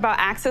talking about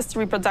access to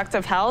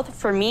reproductive health,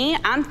 for me,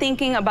 I'm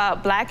thinking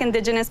about Black,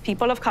 Indigenous,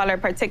 people of color,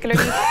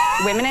 particularly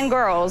women and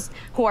girls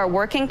who are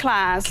working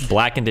class.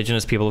 Black,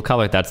 Indigenous, people of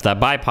color. That's that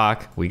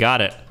BIPOC. We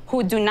got it.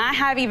 Who do not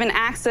have even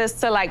access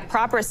to like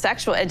proper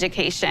sexual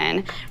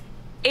education.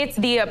 It's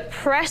the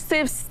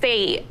oppressive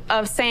state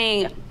of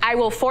saying, I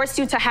will force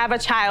you to have a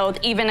child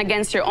even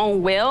against your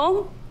own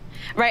will,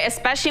 right?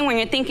 Especially when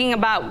you're thinking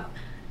about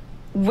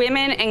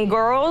women and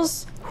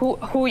girls who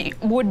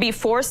would be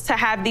forced to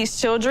have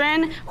these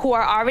children, who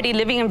are already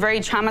living in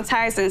very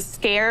traumatized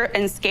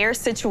and scarce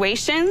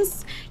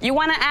situations. You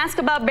want to ask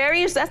about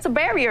barriers? That's a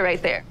barrier right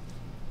there.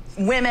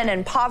 Women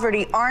in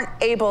poverty aren't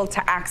able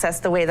to access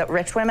the way that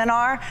rich women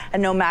are,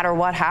 and no matter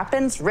what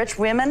happens, rich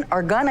women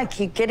are gonna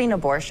keep getting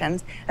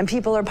abortions, and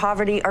people in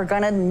poverty are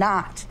gonna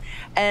not.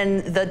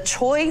 And the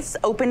choice,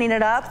 opening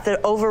it up,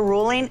 the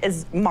overruling,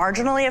 is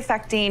marginally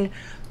affecting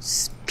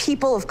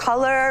people of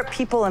color,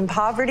 people in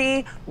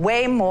poverty,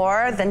 way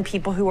more than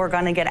people who are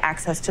going to get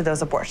access to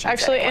those abortions.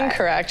 Actually, anyway.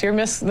 incorrect. You're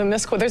the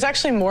misquote. There's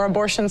actually more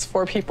abortions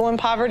for people in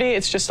poverty.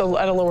 It's just at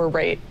a lower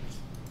rate.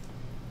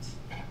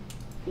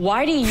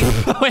 Why do you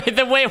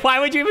wait, why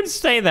would you even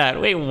say that?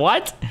 Wait,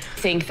 what?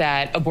 Think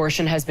that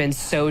abortion has been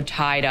so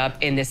tied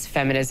up in this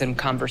feminism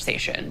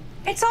conversation?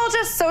 It's all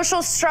just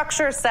social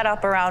structure set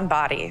up around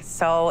bodies.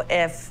 So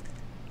if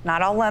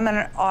not all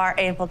women are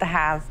able to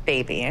have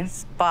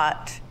babies,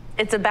 but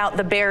it's about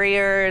the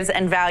barriers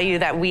and value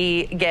that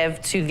we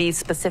give to these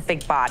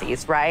specific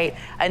bodies, right?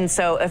 And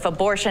so if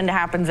abortion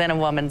happens in a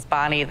woman's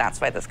body,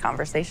 that's why this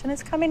conversation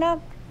is coming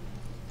up.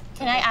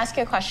 Can I ask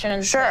you a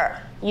question? Sure.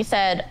 You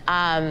said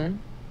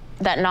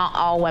that not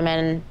all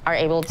women are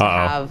able to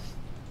have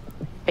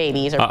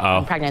babies or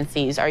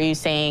pregnancies. Are you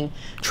saying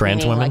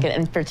trans women? Like an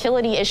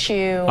infertility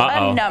issue?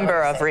 A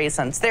number of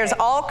reasons. There's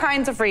all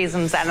kinds of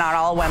reasons that not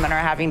all women are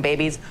having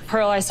babies.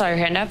 Pearl, I saw your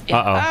hand up.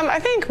 I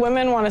think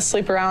women want to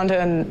sleep around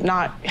and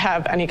not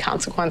have any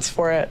consequence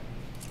for it.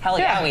 Hell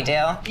yeah, we do.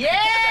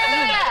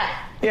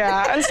 Yeah!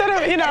 Yeah, instead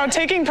of, you know,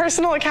 taking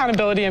personal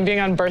accountability and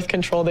being on birth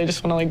control, they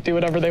just want to like do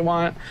whatever they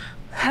want.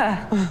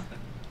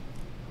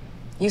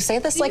 You say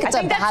this like it's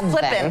a bad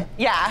thing.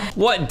 Yeah.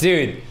 What,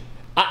 dude?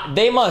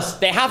 They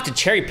have to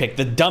cherry pick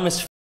the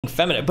dumbest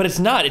feminist, but it's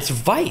not, it's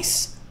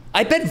Vice.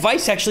 I bet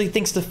Vice actually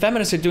thinks the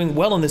feminists are doing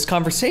well in this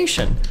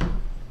conversation.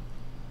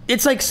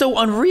 It's like so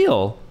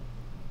unreal.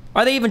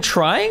 Are they even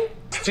trying?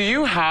 Do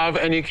you have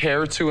any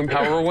care to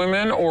empower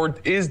women, or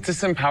is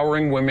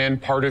disempowering women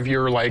part of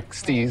your like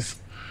steez?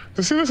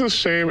 To see this as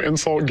shame,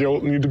 insult,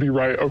 guilt, need to be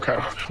right, okay.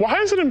 Why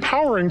is it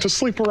empowering to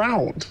sleep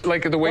around?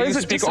 Like the way you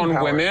speak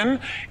on women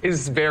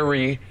is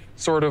very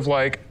sort of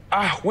like,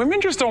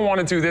 women just don't want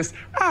to do this.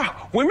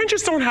 Women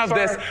just don't have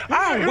this.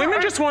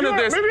 Women just wanted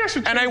this.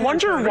 And I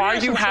wonder why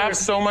you have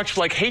so much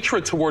like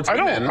hatred towards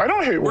women. I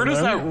don't hate women. Where does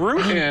that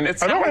root in? It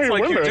sounds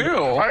like you do.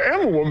 I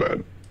am a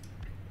woman.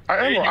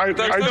 That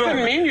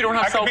doesn't mean you don't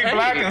have self-hate. I could be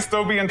black and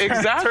still be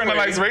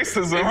internalized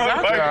racism.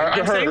 Exactly.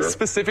 I'm saying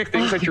specific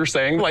things that you're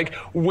saying, like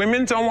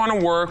women don't want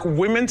to work,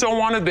 women don't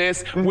want to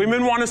this,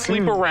 women want to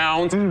sleep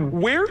around.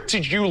 Where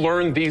did you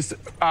learn these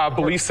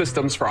belief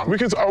systems from?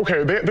 Because,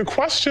 okay, the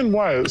question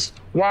was,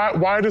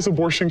 why does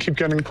abortion keep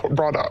getting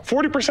brought up?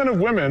 40% of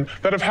women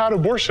that have had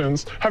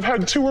abortions have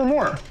had 2 or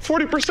more.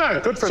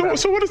 40%. Good for them.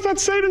 So what does that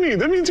say to me?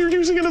 That means you're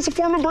using it as a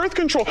form of birth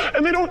control,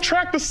 and they don't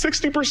track the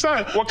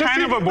 60%. What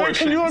kind of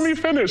abortion? Can you let me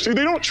finish? They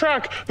don't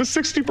track the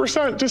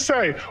 60% to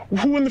say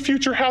who in the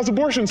future has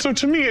abortion. So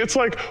to me, it's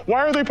like,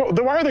 why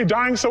are they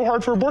dying so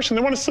hard for abortion?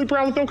 They want to sleep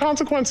around with no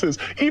consequences,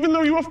 even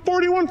though you have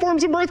 41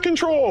 forms of birth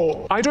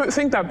control. I don't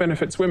think that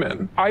benefits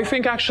women. I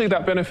think actually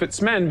that benefits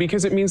men,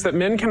 because it means that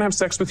men can have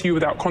sex with you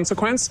without consequences.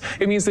 consequence.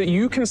 It means that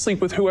you can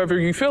sleep with whoever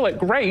you feel like,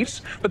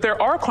 great, but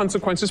there are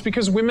consequences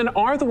because women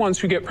are the ones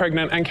who get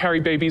pregnant and carry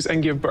babies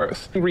and give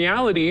birth. In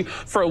reality,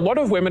 for a lot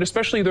of women,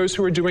 especially those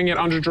who are doing it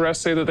under duress,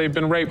 say that they've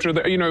been raped, or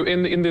that, you know,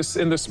 in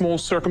the small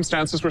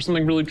circumstances where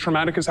something really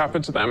traumatic has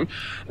happened to them,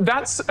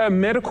 that's a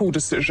medical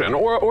decision.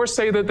 Or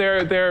say that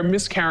they're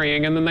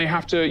miscarrying and then they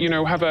have to, you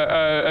know, have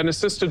an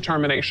assisted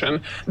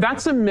termination.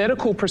 That's a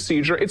medical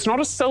procedure. It's not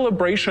a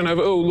celebration of,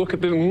 oh, look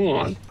at the.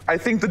 I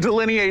think the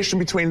delineation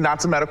between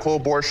that's a medical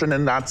abortion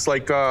and that's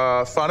like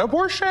a fun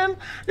abortion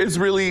is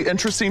really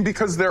interesting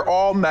because they're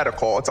all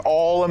medical. It's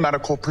all a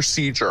medical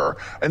procedure.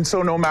 And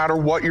so no matter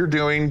what you're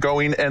doing,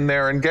 going in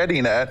there and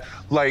getting it,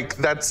 like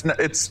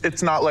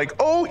it's not like,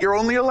 oh, you're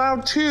only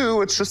allowed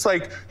 2. It's just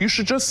like, you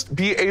should just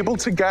be able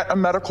to get a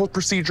medical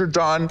procedure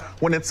done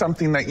when it's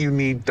something that you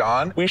need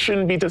done. We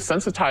shouldn't be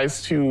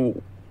desensitized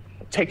to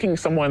taking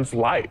someone's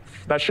life.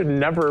 That should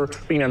never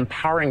be an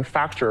empowering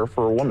factor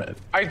for a woman.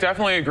 I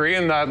definitely agree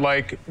in that,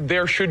 like,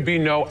 there should be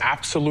no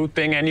absolute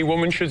thing any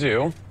woman should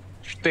do.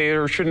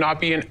 There should not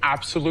be an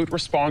absolute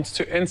response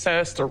to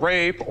incest or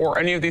rape or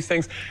any of these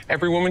things.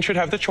 Every woman should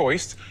have the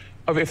choice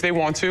of if they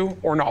want to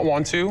or not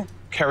want to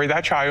carry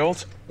that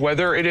child,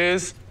 whether it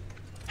is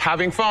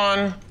having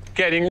fun,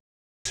 getting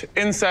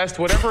incest,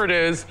 whatever it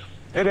is.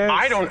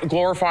 I don't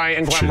glorify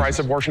and glamorize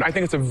abortion. I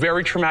think it's a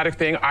very traumatic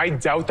thing. I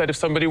doubt that if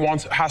somebody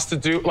has to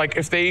do, like,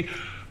 if they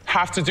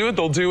have to do it,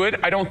 they'll do it.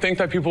 I don't think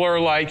that people are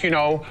like, you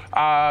know,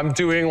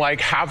 doing like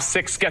have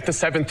 6, get the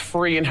 7th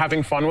free and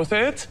having fun with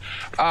it.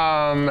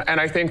 And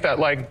I think that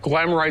like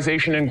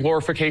glamorization and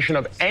glorification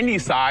of any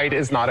side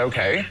is not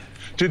okay.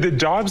 Did the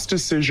Dobbs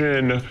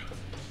decision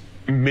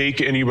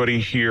make anybody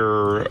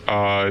here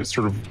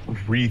sort of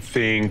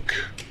rethink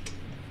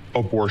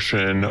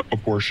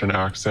abortion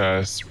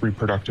access,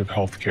 reproductive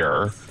health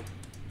care?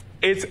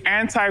 It's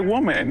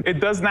anti-woman. It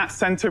does not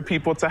center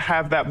people to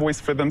have that voice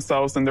for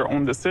themselves and their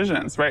own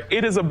decisions, right?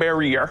 It is a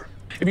barrier.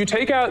 If you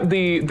take out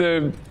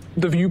the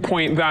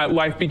viewpoint that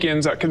life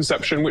begins at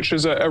conception, which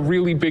is a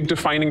really big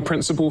defining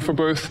principle for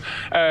both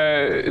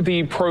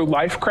the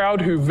pro-life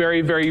crowd, who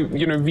very, very,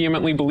 you know,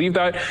 vehemently believe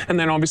that, and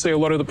then obviously a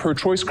lot of the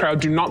pro-choice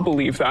crowd do not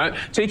believe that.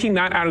 Taking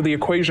that out of the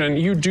equation,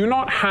 you do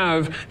not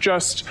have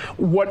just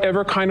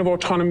whatever kind of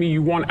autonomy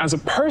you want as a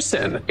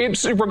person.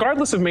 It's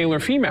regardless of male or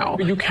female.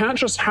 You can't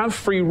just have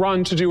free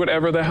run to do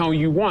whatever the hell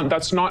you want.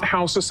 That's not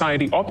how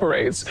society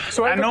operates.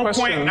 So at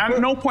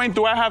no point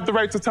do I have the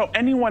right to tell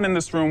anyone in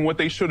this room what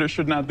they should or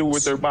should not do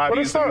with their bodies. But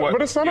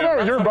it's not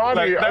about your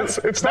body.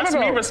 It's not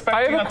about me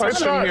respecting the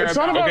question here. It's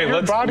not about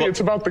your body. It's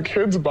about the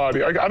kid's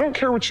body. I don't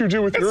care what you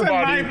do with your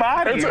body. It's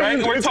my body,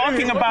 right? We're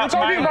talking about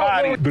my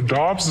body. The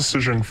Dobbs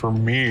decision for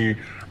me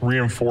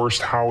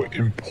reinforced how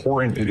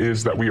important it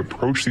is that we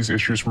approach these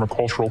issues from a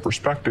cultural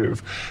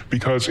perspective,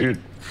 because it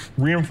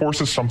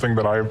reinforces something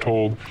that I have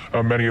told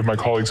many of my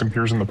colleagues and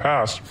peers in the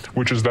past,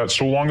 which is that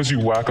so long as you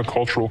lack a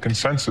cultural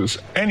consensus,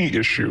 any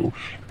issue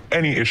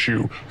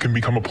can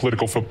become a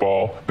political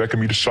football that can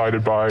be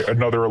decided by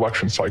another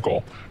election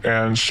cycle.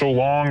 And so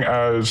long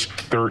as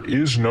there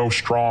is no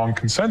strong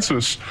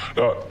consensus,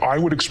 I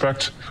would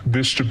expect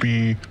this to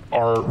be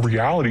our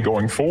reality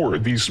going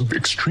forward, these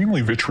extremely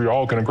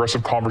vitriolic and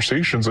aggressive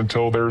conversations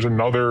until there's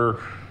another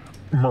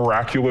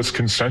miraculous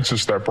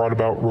consensus that brought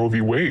about Roe v.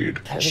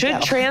 Wade.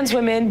 Should trans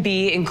women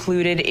be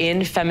included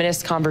in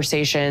feminist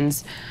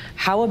conversations?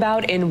 How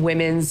about in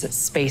women's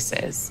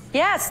spaces?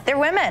 Yes, they're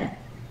women.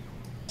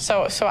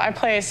 So I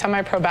play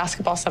semi-pro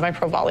basketball,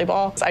 semi-pro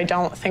volleyball. I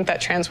don't think that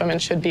trans women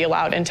should be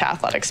allowed into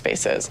athletic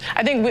spaces.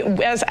 I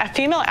think as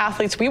female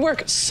athletes, we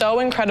work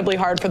so incredibly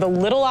hard for the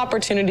little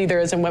opportunity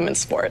there is in women's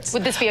sports.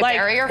 Would this be a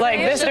barrier for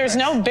you? There's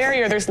no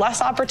barrier. There's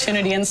less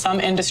opportunity in some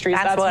industries.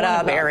 That's what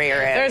a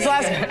barrier is. There's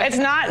less. It's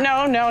not.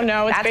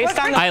 No. It's based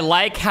on. I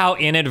like how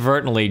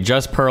inadvertently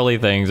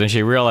JustPearlyThings, and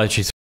she realized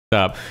she's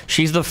up.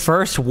 She's the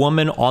first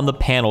woman on the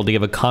panel to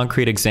give a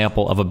concrete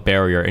example of a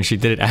barrier, and she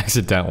did it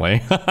accidentally.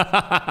 What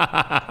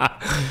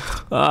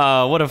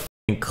a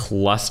fucking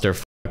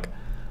clusterfuck.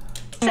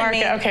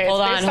 Market. Okay,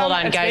 hold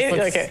on, guys.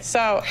 Okay,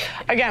 so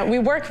again, we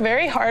work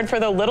very hard for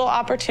the little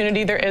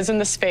opportunity there is in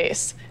the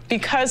space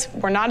because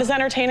we're not as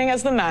entertaining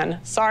as the men.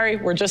 Sorry,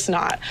 we're just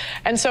not.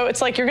 And so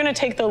it's like you're gonna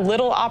take the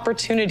little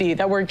opportunity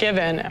that we're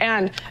given,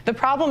 and the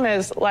problem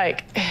is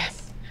like,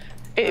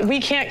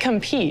 we can't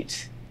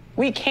compete.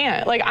 We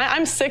can't. Like,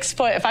 I'm 6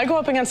 foot. If I go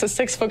up against a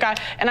 6 foot guy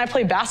and I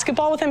play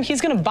basketball with him, he's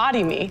going to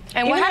body me.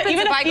 And what happens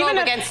if I go up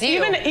against you?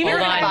 You're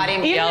going to body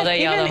me.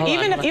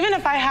 Even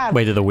if I have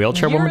Wait, did the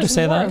wheelchair woman just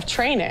say that? Of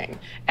training.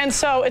 And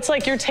so it's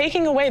like you're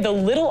taking away the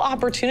little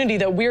opportunity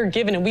that we're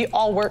given and we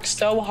all work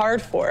so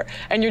hard for.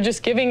 And you're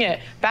just giving it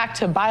back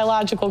to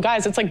biological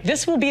guys. It's like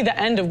this will be the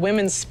end of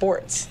women's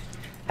sports.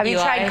 Have you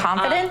tried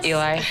confidence?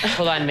 Eli,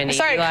 hold on, Minnie.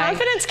 Sorry, Eli.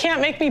 confidence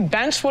can't make me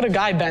bench what a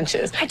guy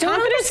benches. I don't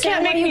confidence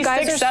can't make me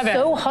 6'7".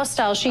 So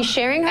hostile. She's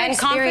sharing her and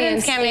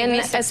confidence can't make me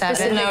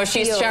 6'7". No,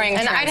 she's sharing.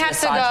 And I'd have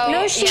to go.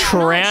 No, she's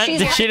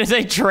Did she just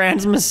say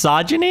trans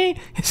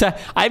misogyny?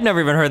 I've never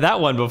even heard that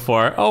one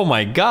before. Oh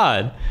my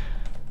god.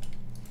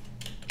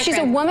 She's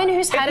a woman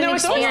who's had an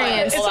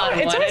experience. Hold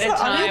on, one at a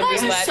time. You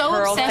guys are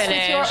so obsessed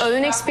with your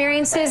own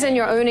experiences and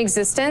your own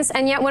existence,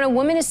 and yet when a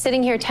woman is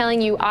sitting here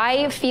telling you,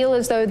 I feel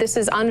as though this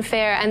is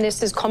unfair and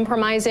this is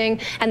compromising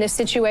and this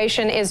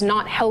situation is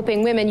not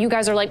helping women, you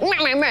guys are like, meh,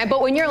 meh, meh.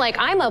 But when you're like,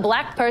 I'm a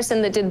black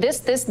person that did this,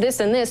 this, this,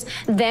 and this,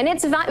 then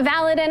it's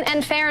valid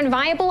and fair and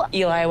viable.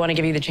 Eli, I want to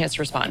give you the chance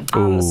to respond.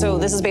 So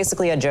this is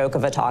basically a joke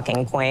of a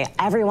talking point.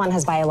 Everyone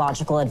has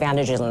biological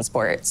advantages in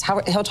sports. How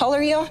tall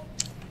are you?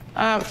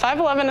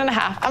 5'11" and a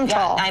half. I'm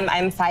tall.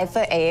 I'm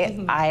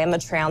 5'8". I am a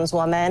trans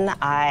woman.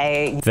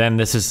 Then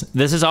this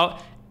is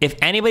all. If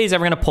anybody's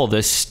ever gonna pull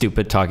this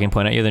stupid talking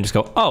point at you, then just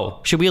go, oh,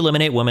 should we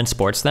eliminate women's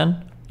sports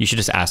then? You should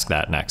just ask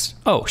that next.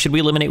 Oh, should we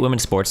eliminate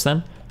women's sports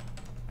then?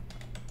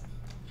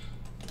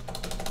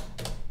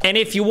 And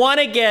if you want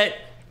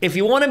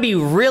to be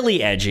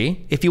really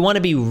edgy, if you want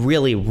to be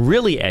really,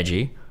 really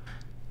edgy,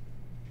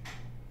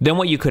 then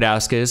what you could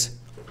ask is,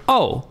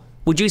 oh,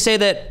 would you say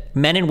that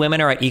men and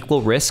women are at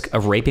equal risk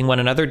of raping one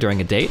another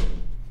during a date?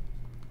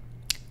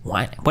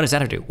 What does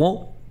that have to do?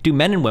 Well, do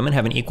men and women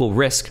have an equal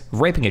risk of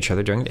raping each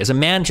other during? Is a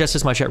man just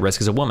as much at risk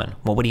as a woman?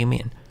 Well, what do you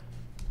mean?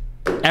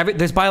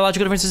 There's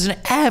biological differences in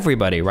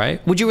everybody,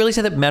 right? Would you really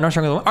say that men are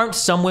stronger than women? Aren't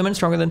some women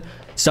stronger than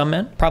some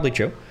men? Probably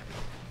true.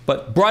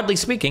 But broadly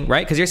speaking,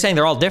 right? Because you're saying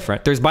they're all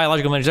different. There's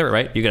biological differences,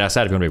 right? You could ask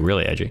that if you want to be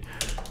really edgy.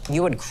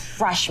 You would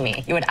crush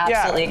me. You would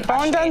absolutely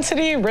crush bone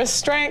density, wrist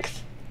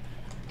strength.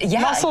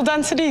 Yeah. Muscle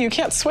density, you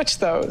can't switch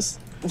those.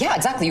 Yeah,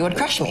 exactly. You would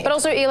crush me. But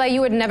also, Eli, you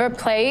would never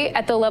play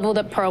at the level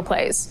that Pearl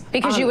plays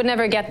because you would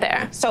never get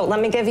there. So let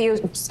me give you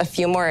a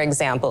few more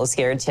examples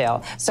here,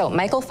 too. So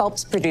Michael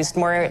Phelps produced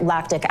more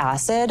lactic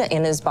acid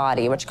in his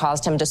body, which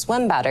caused him to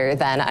swim better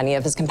than any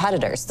of his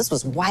competitors. This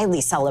was widely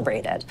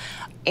celebrated.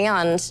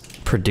 And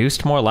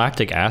produced more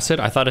lactic acid?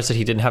 I thought it said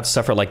he didn't have to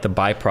suffer like the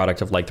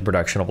byproduct of like the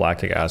production of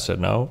lactic acid.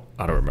 No?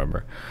 I don't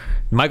remember.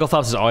 Michael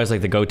Phelps is always like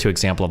the go-to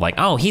example of like,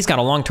 oh, he's got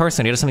a long torso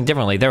and he does something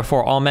differently.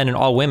 Therefore, all men and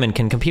all women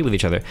can compete with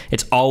each other.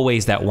 It's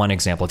always that one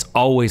example. It's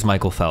always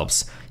Michael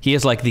Phelps. He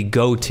is like the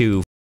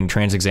go-to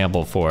trans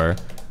example for.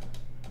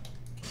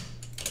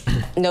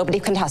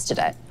 Nobody contested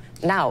it.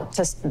 Now,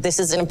 this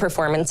is a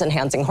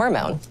performance-enhancing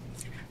hormone.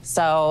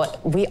 So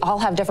we all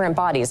have different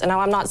bodies. And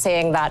now I'm not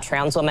saying that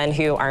trans women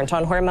who aren't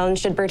on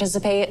hormones should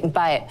participate,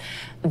 but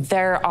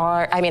there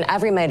are, I mean,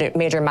 every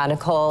major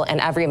medical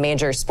and every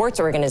major sports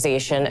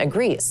organization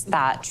agrees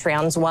that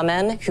trans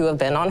women who have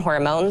been on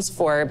hormones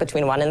for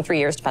between 1 and 3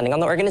 years, depending on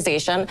the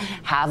organization,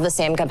 have the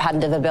same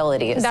competitive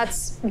abilities.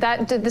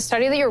 The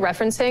study that you're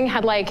referencing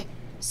had like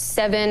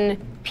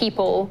 7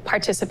 people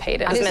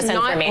participated. That's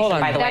misinformation,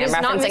 by the way. I'm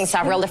referencing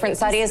several different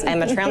studies.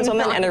 I'm a trans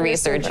woman and a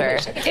researcher.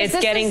 It's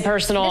getting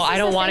personal. I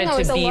don't want it to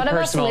be personal. A lot of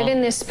us live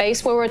in this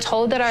space where we're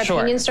told that our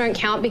opinions don't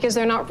count because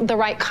they're not the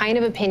right kind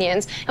of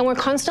opinions, and we're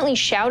constantly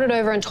shouted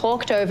over and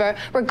talked over,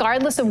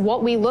 regardless of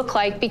what we look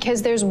like,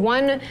 because there's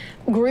one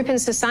group in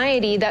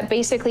society that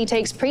basically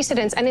takes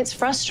precedence, and it's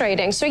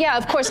frustrating. So yeah,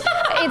 of course,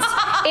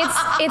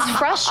 it's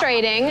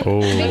frustrating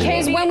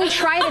because when we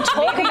try to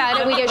talk about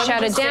it, we get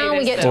shouted down,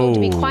 we get told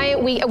to be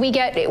quiet,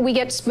 we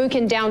get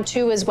spoken down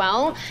too as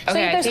well. So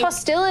there's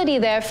hostility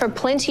there for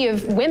plenty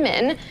of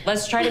women.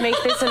 Let's try to make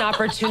this an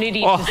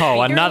opportunity to speak.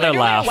 Another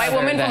laugh. A white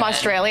woman from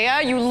Australia,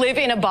 you live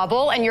in a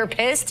bubble and you're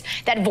pissed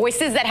that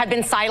voices that have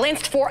been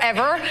silenced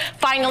forever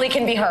finally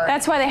can be heard.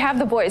 That's why they have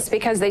the voice,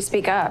 because they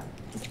speak up.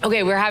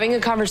 Okay, we're having a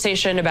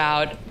conversation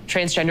about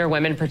transgender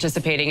women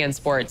participating in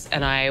sports,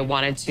 and I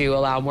wanted to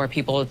allow more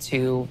people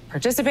to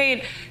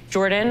participate.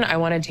 Jordan, I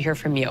wanted to hear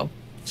from you.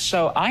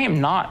 So I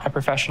am not a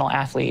professional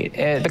athlete.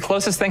 The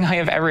closest thing I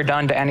have ever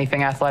done to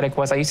anything athletic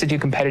was I used to do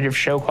competitive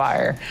show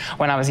choir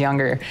when I was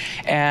younger.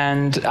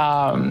 And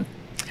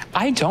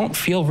I don't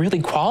feel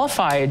really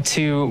qualified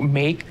to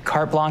make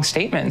carte blanche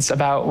statements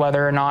about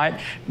whether or not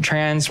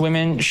trans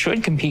women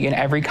should compete in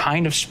every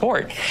kind of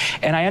sport.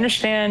 And I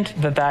understand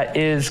that that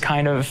is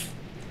kind of,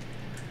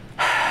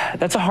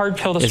 that's a hard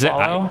pill to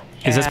swallow.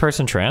 Is this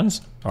person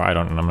trans? Or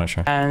I'm not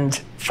sure. And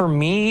for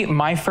me,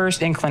 my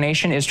first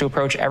inclination is to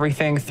approach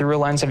everything through a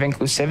lens of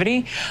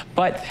inclusivity.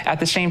 But at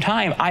the same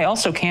time, I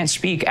also can't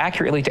speak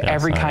accurately to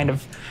every kind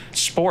of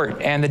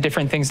sport and the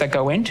different things that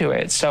go into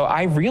it. So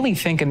I really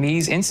think in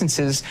these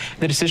instances,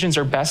 the decisions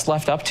are best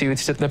left up to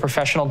the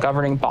professional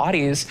governing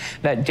bodies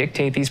that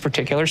dictate these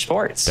particular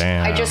sports.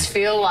 Damn. I just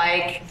feel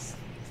like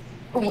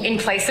in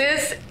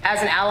places,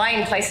 as an ally,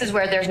 in places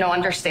where there's no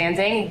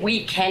understanding,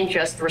 we can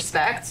just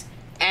respect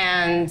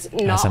and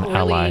not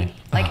really,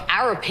 like,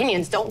 our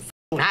opinions don't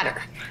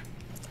matter.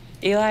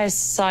 Eli, I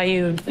saw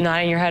you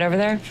nodding your head over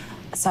there.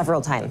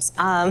 Several times.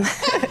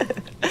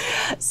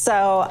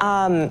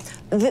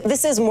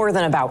 This is more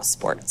than about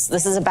sports.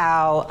 This is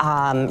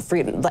about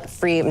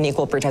free and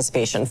equal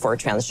participation for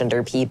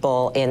transgender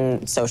people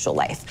in social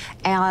life.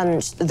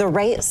 And the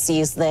right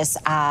sees this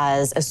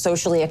as a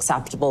socially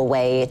acceptable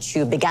way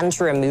to begin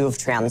to remove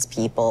trans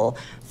people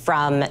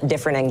from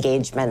different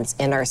engagements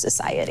in our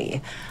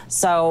society.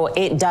 So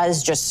it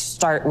does just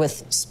start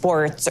with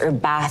sports or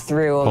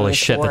bathrooms. Holy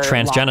shit, or the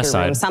trans locker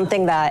genocide. rooms,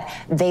 something that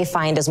they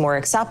find is more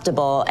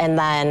acceptable. And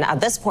then at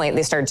this point,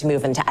 they started to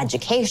move into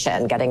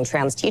education, getting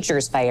trans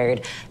teachers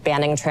fired,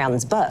 banning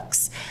trans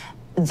books.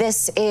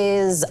 This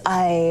is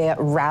a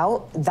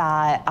route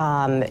that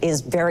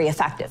is very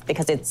effective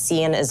because it's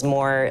seen as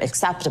more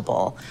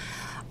acceptable.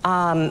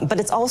 But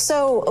it's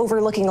also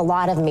overlooking a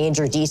lot of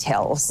major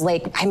details.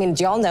 Like, I mean,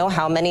 do y'all know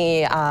how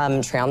many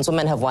trans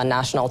women have won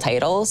national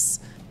titles?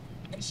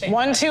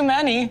 One too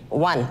many.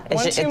 One.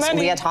 It's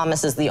many. Leah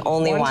Thomas is the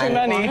only one.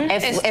 One too many.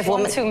 If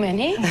women, too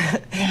many?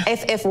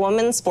 if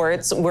women's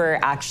sports were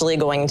actually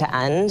going to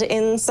end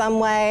in some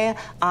way,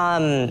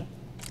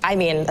 I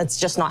mean, it's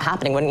just not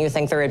happening. Wouldn't you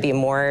think there would be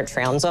more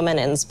trans women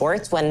in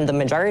sports when the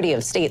majority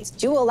of states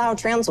do allow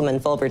trans women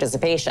full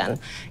participation?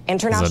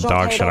 International This is a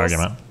dog titles, shit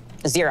argument.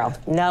 Zero.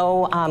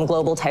 No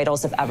global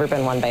titles have ever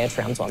been won by a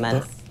trans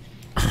woman.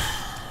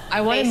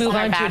 I want to Based move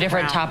on on our to a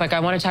different background. topic. I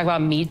want to talk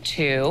about Me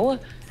Too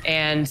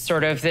and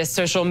sort of this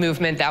social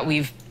movement that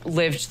we've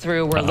lived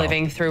through, we're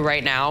living through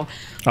right now.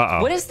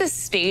 What is the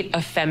state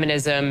of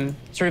feminism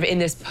sort of in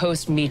this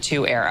post-Me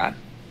Too era?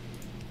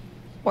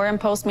 We're in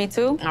post-Me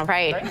Too? All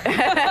right.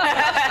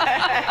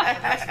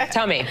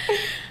 Tell me.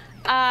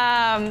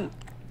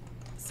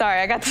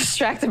 Sorry, I got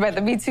distracted by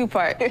the Me Too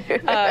part. So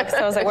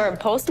I was like, we're in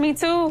post-Me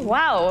Too?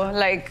 Wow,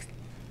 like,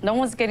 no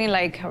one's getting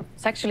like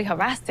sexually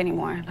harassed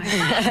anymore.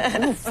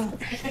 Like, oof.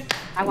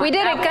 We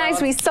did it,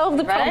 guys. We solved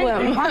the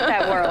problem. We want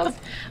that world.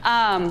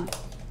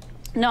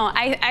 No,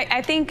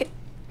 I think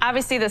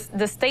obviously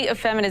the state of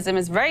feminism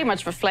is very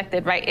much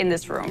reflected right in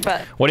this room.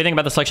 But What do you think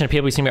about the selection of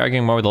people? We seem to be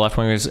arguing more with the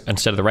left-wingers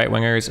instead of the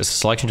right-wingers. Is the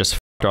selection just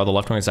all the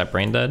left-wingers that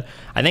brain dead?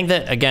 I think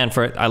that, again,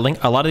 for a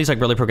lot of these like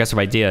really progressive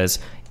ideas,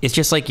 it's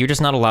just like you're just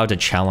not allowed to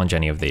challenge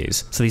any of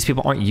these. So these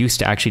people aren't used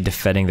to actually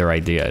defending their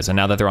ideas. And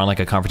now that they're on like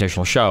a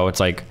confrontational show, it's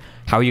like,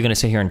 how are you going to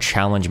sit here and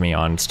challenge me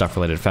on stuff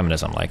related to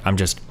feminism? Like, I'm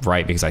just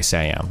right because I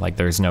say I am. Like,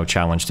 there's no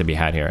challenge to be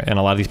had here. And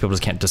a lot of these people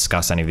just can't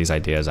discuss any of these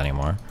ideas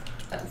anymore.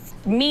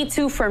 Me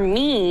Too for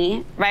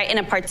me, right, in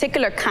a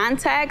particular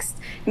context,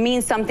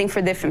 means something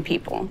for different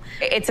people.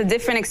 It's a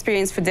different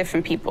experience for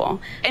different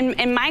people.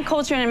 In my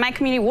culture and in my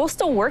community, we're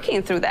still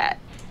working through that.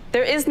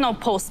 There is no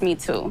post-Me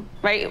Too,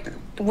 right?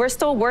 We're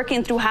still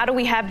working through how do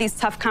we have these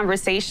tough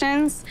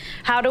conversations?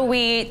 How do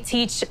we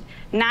teach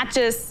not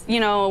just, you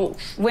know,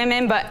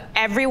 women, but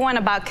everyone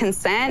about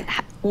consent?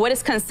 What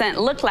does consent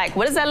look like?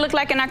 What does that look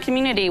like in our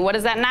community? What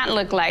does that not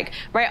look like,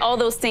 right? All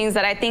those things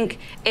that I think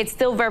it's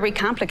still very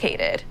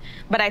complicated.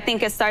 But I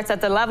think it starts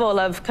at the level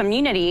of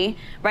community,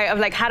 right? Of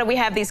like, how do we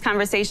have these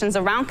conversations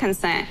around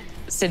consent?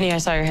 Sydney, I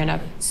saw your hand up.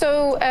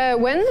 So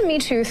when the Me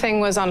Too thing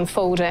was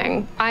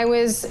unfolding, I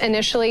was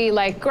initially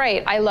like,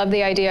 great, I love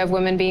the idea of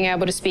women being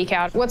able to speak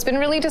out. What's been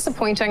really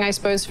disappointing, I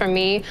suppose, for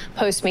me,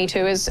 post-Me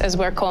Too, as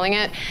we're calling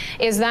it,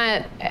 is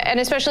that, and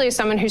especially as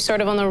someone who's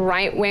sort of on the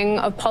right wing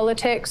of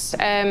politics,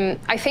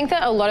 I think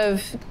that a lot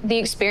of the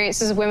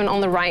experiences of women on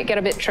the right get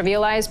a bit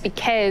trivialized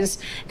because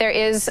there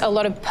is a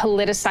lot of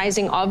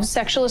politicizing of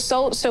sexual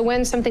assault. So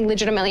when something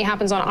legitimately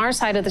happens on our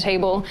side of the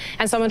table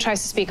and someone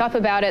tries to speak up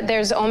about it,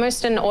 there's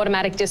almost an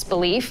automatic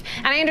disbelief.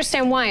 And I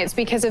understand why. It's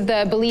because of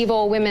the believe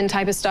all women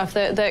type of stuff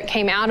that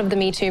came out of the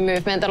Me Too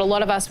movement that a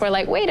lot of us were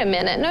like, wait a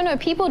minute, no,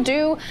 people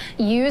do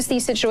use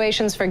these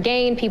situations for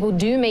gain. People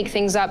do make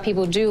things up.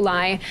 People do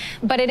lie.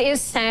 But it is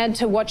sad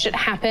to watch it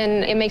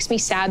happen. It makes me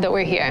sad that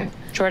we're here.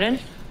 Jordan?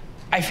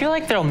 I feel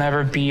like there'll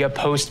never be a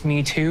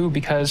post-Me Too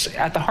because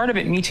at the heart of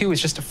it, Me Too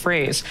is just a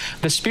phrase.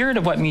 The spirit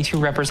of what Me Too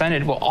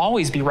represented will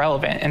always be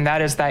relevant, and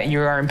that is that you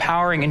are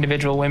empowering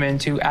individual women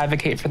to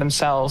advocate for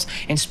themselves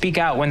and speak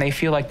out when they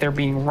feel like they're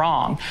being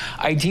wrong.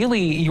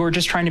 Ideally, you're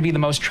just trying to be the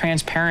most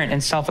transparent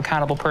and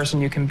self-accountable person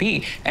you can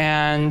be,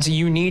 and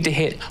you need to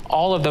hit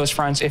all of those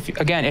fronts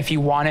if you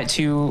want it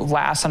to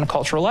last on a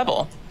cultural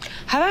level.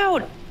 How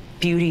about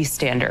beauty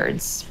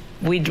standards?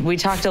 We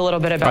talked a little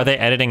bit about... Are they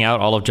editing out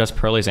all of Just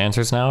Pearly's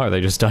answers now? Are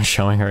they just done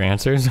showing her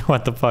answers?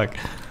 What the fuck?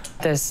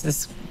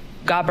 This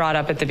got brought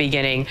up at the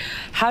beginning.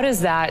 How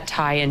does that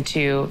tie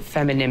into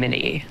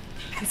femininity?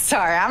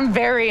 Sorry, I'm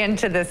very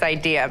into this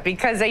idea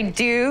because I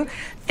do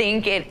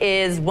think it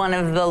is one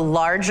of the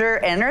larger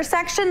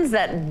intersections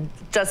that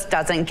just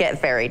doesn't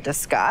get very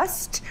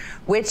discussed,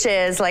 which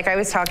is, like I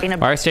was talking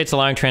about... Why are states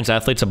allowing trans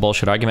athletes? A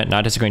bullshit argument,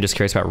 not disagreeing, just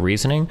curious about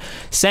reasoning.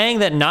 Saying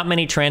that not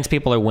many trans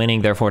people are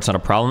winning, therefore it's not a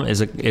problem,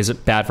 is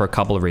bad for a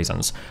couple of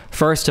reasons.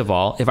 First of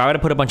all, if I were to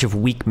put a bunch of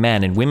weak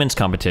men in women's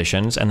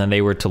competitions and then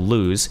they were to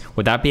lose,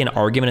 would that be an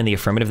argument in the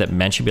affirmative that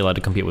men should be allowed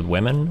to compete with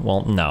women?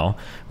 Well, no,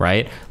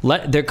 right?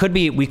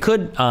 We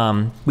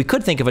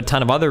could think of a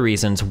ton of other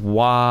reasons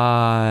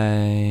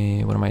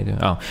why... What am I doing?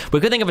 Oh, we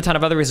could think of a ton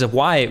of other reasons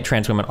why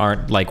trans women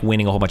aren't like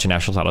winning a whole bunch of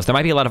national titles. There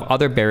might be a lot of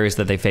other barriers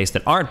that they face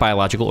that aren't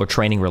biological or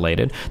training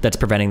related that's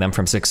preventing them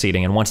from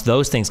succeeding. And once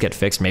those things get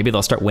fixed, maybe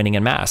they'll start winning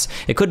in mass.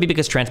 It could be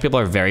because trans people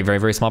are a very, very,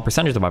 very small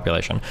percentage of the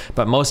population.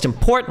 But most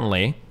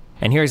importantly,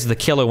 And here's the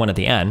killer one at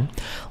the end.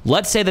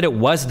 Let's say that it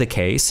was the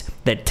case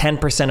that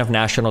 10% of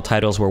national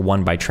titles were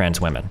won by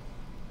trans women,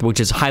 which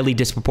is highly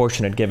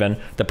disproportionate given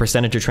the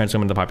percentage of trans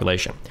women in the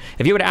population.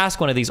 If you were to ask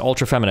one of these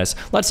ultra feminists,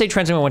 let's say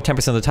trans women won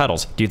 10% of the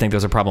titles, do you think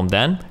there's a problem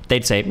then?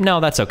 They'd say,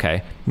 no, that's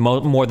okay,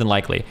 more than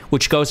likely,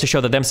 which goes to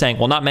show that them saying,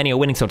 well, not many are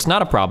winning, so it's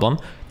not a problem.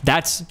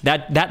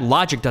 That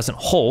logic doesn't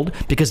hold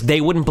because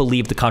they wouldn't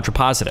believe the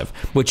contrapositive,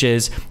 which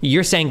is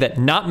you're saying that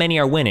not many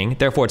are winning,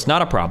 therefore it's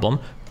not a problem.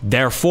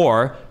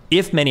 Therefore,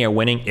 if many are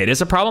winning, it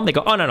is a problem. They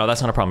go, oh, no, that's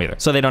not a problem either.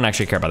 So they don't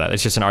actually care about that.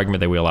 It's just an argument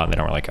they wheel out and they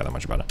don't really care that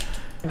much about it.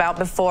 About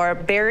before,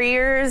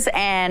 barriers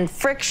and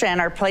friction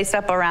are placed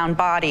up around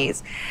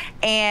bodies.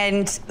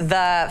 And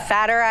the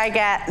fatter I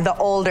get, the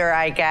older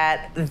I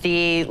get,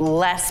 the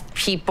less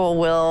people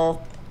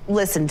will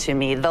listen to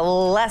me, the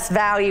less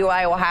value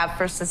I will have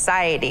for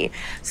society.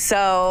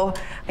 So,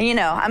 you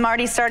know, I'm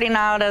already starting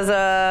out as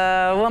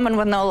a woman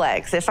with no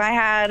legs. If I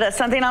had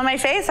something on my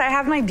face, I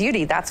have my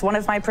beauty. That's one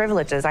of my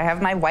privileges. I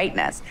have my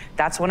whiteness.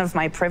 That's one of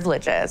my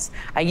privileges.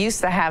 I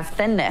used to have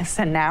thinness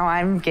and now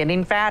I'm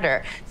getting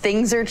fatter.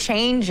 Things are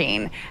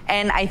changing.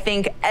 And I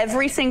think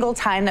every single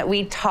time that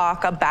we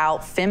talk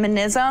about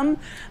feminism,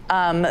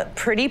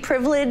 pretty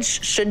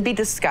privilege should be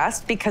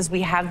discussed because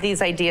we have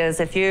these ideas.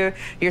 If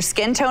your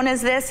skin tone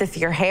is this, if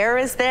your hair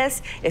is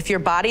this, if your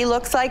body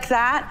looks like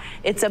that,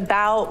 it's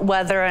about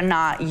whether or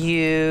not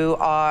you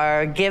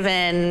are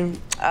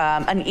given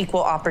an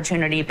equal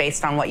opportunity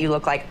based on what you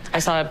look like. I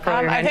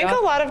think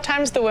a lot of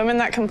times the women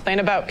that complain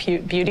about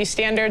beauty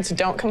standards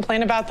don't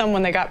complain about them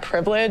when they got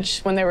privilege,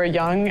 when they were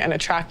young and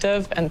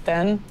attractive and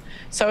thin.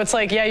 So it's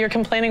like, yeah, you're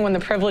complaining when the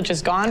privilege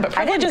is gone, but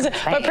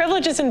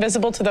privilege is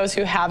invisible to those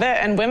who have it.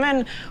 And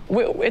women,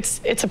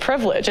 it's a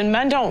privilege. And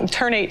men don't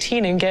turn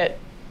 18 and get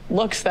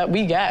looks that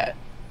we get.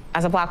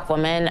 As a Black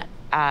woman,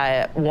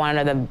 one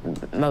of the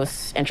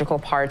most integral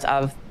parts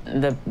of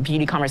the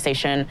beauty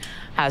conversation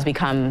has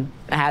been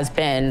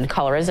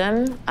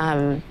colorism.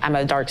 I'm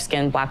a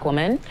dark-skinned Black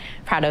woman,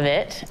 proud of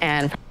it,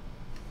 and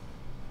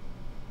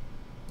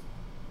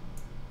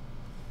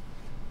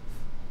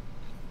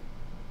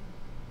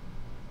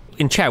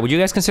in chat, would you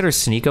guys consider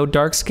Sneeko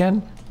dark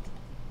skin?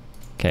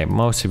 Okay,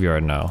 most of you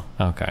are no.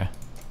 Okay.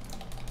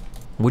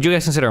 Would you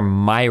guys consider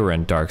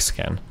Myron dark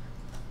skin?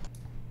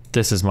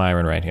 This is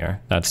Myron right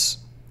here. That's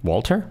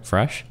Walter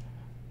Fresh.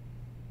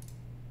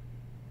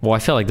 Well, I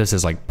feel like this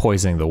is like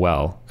poisoning the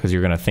well because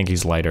you're gonna think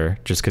he's lighter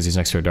just because he's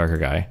next to a darker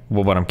guy.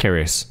 Well, but I'm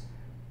curious.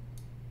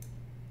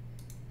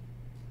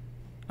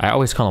 I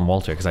always call him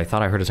Walter because I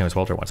thought I heard his name was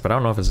Walter once, but I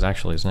don't know if it's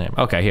actually his name.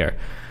 Okay, here.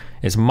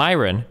 Is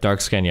Myron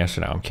dark skin, yes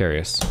or no? I'm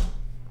curious.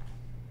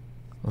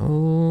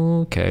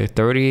 Okay,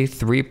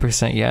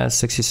 33% yes,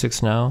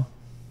 66 no.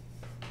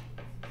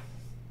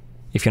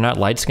 If you're not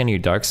light skin, you're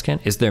dark skin.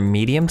 Is there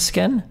medium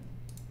skin?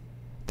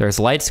 There's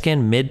light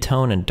skin,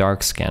 mid-tone, and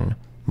dark skin.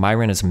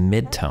 Myron is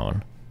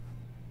mid-tone.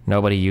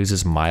 Nobody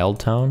uses mild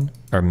tone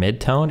or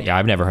mid-tone? Yeah,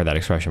 I've never heard that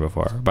expression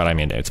before, but I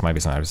mean, it might be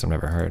something I've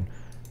never heard.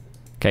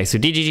 Okay, so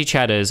DGG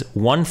chat is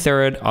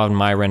 1/3 on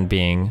Myron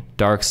being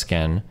dark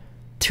skin,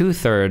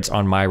 2/3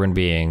 on Myron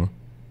being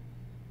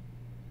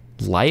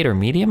light or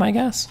medium, I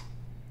guess?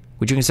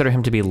 Would you consider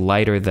him to be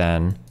lighter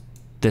than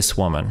this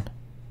woman?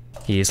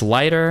 He's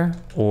lighter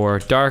or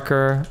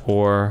darker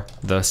or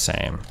the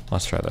same.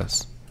 Let's try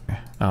this.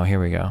 Oh, here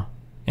we go.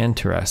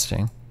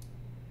 Interesting.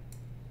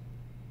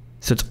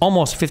 So it's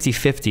almost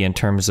 50-50 in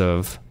terms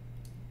of...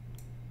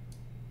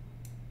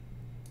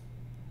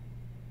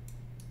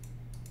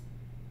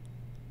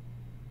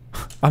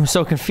 I'm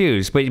so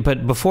confused.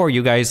 But before,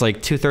 you guys,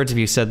 like 2/3 of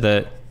you said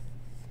that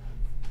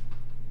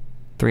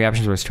 3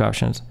 options versus 2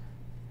 options.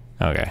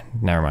 Okay,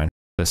 never mind.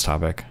 This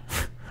topic.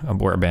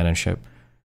 Abort, abandon ship.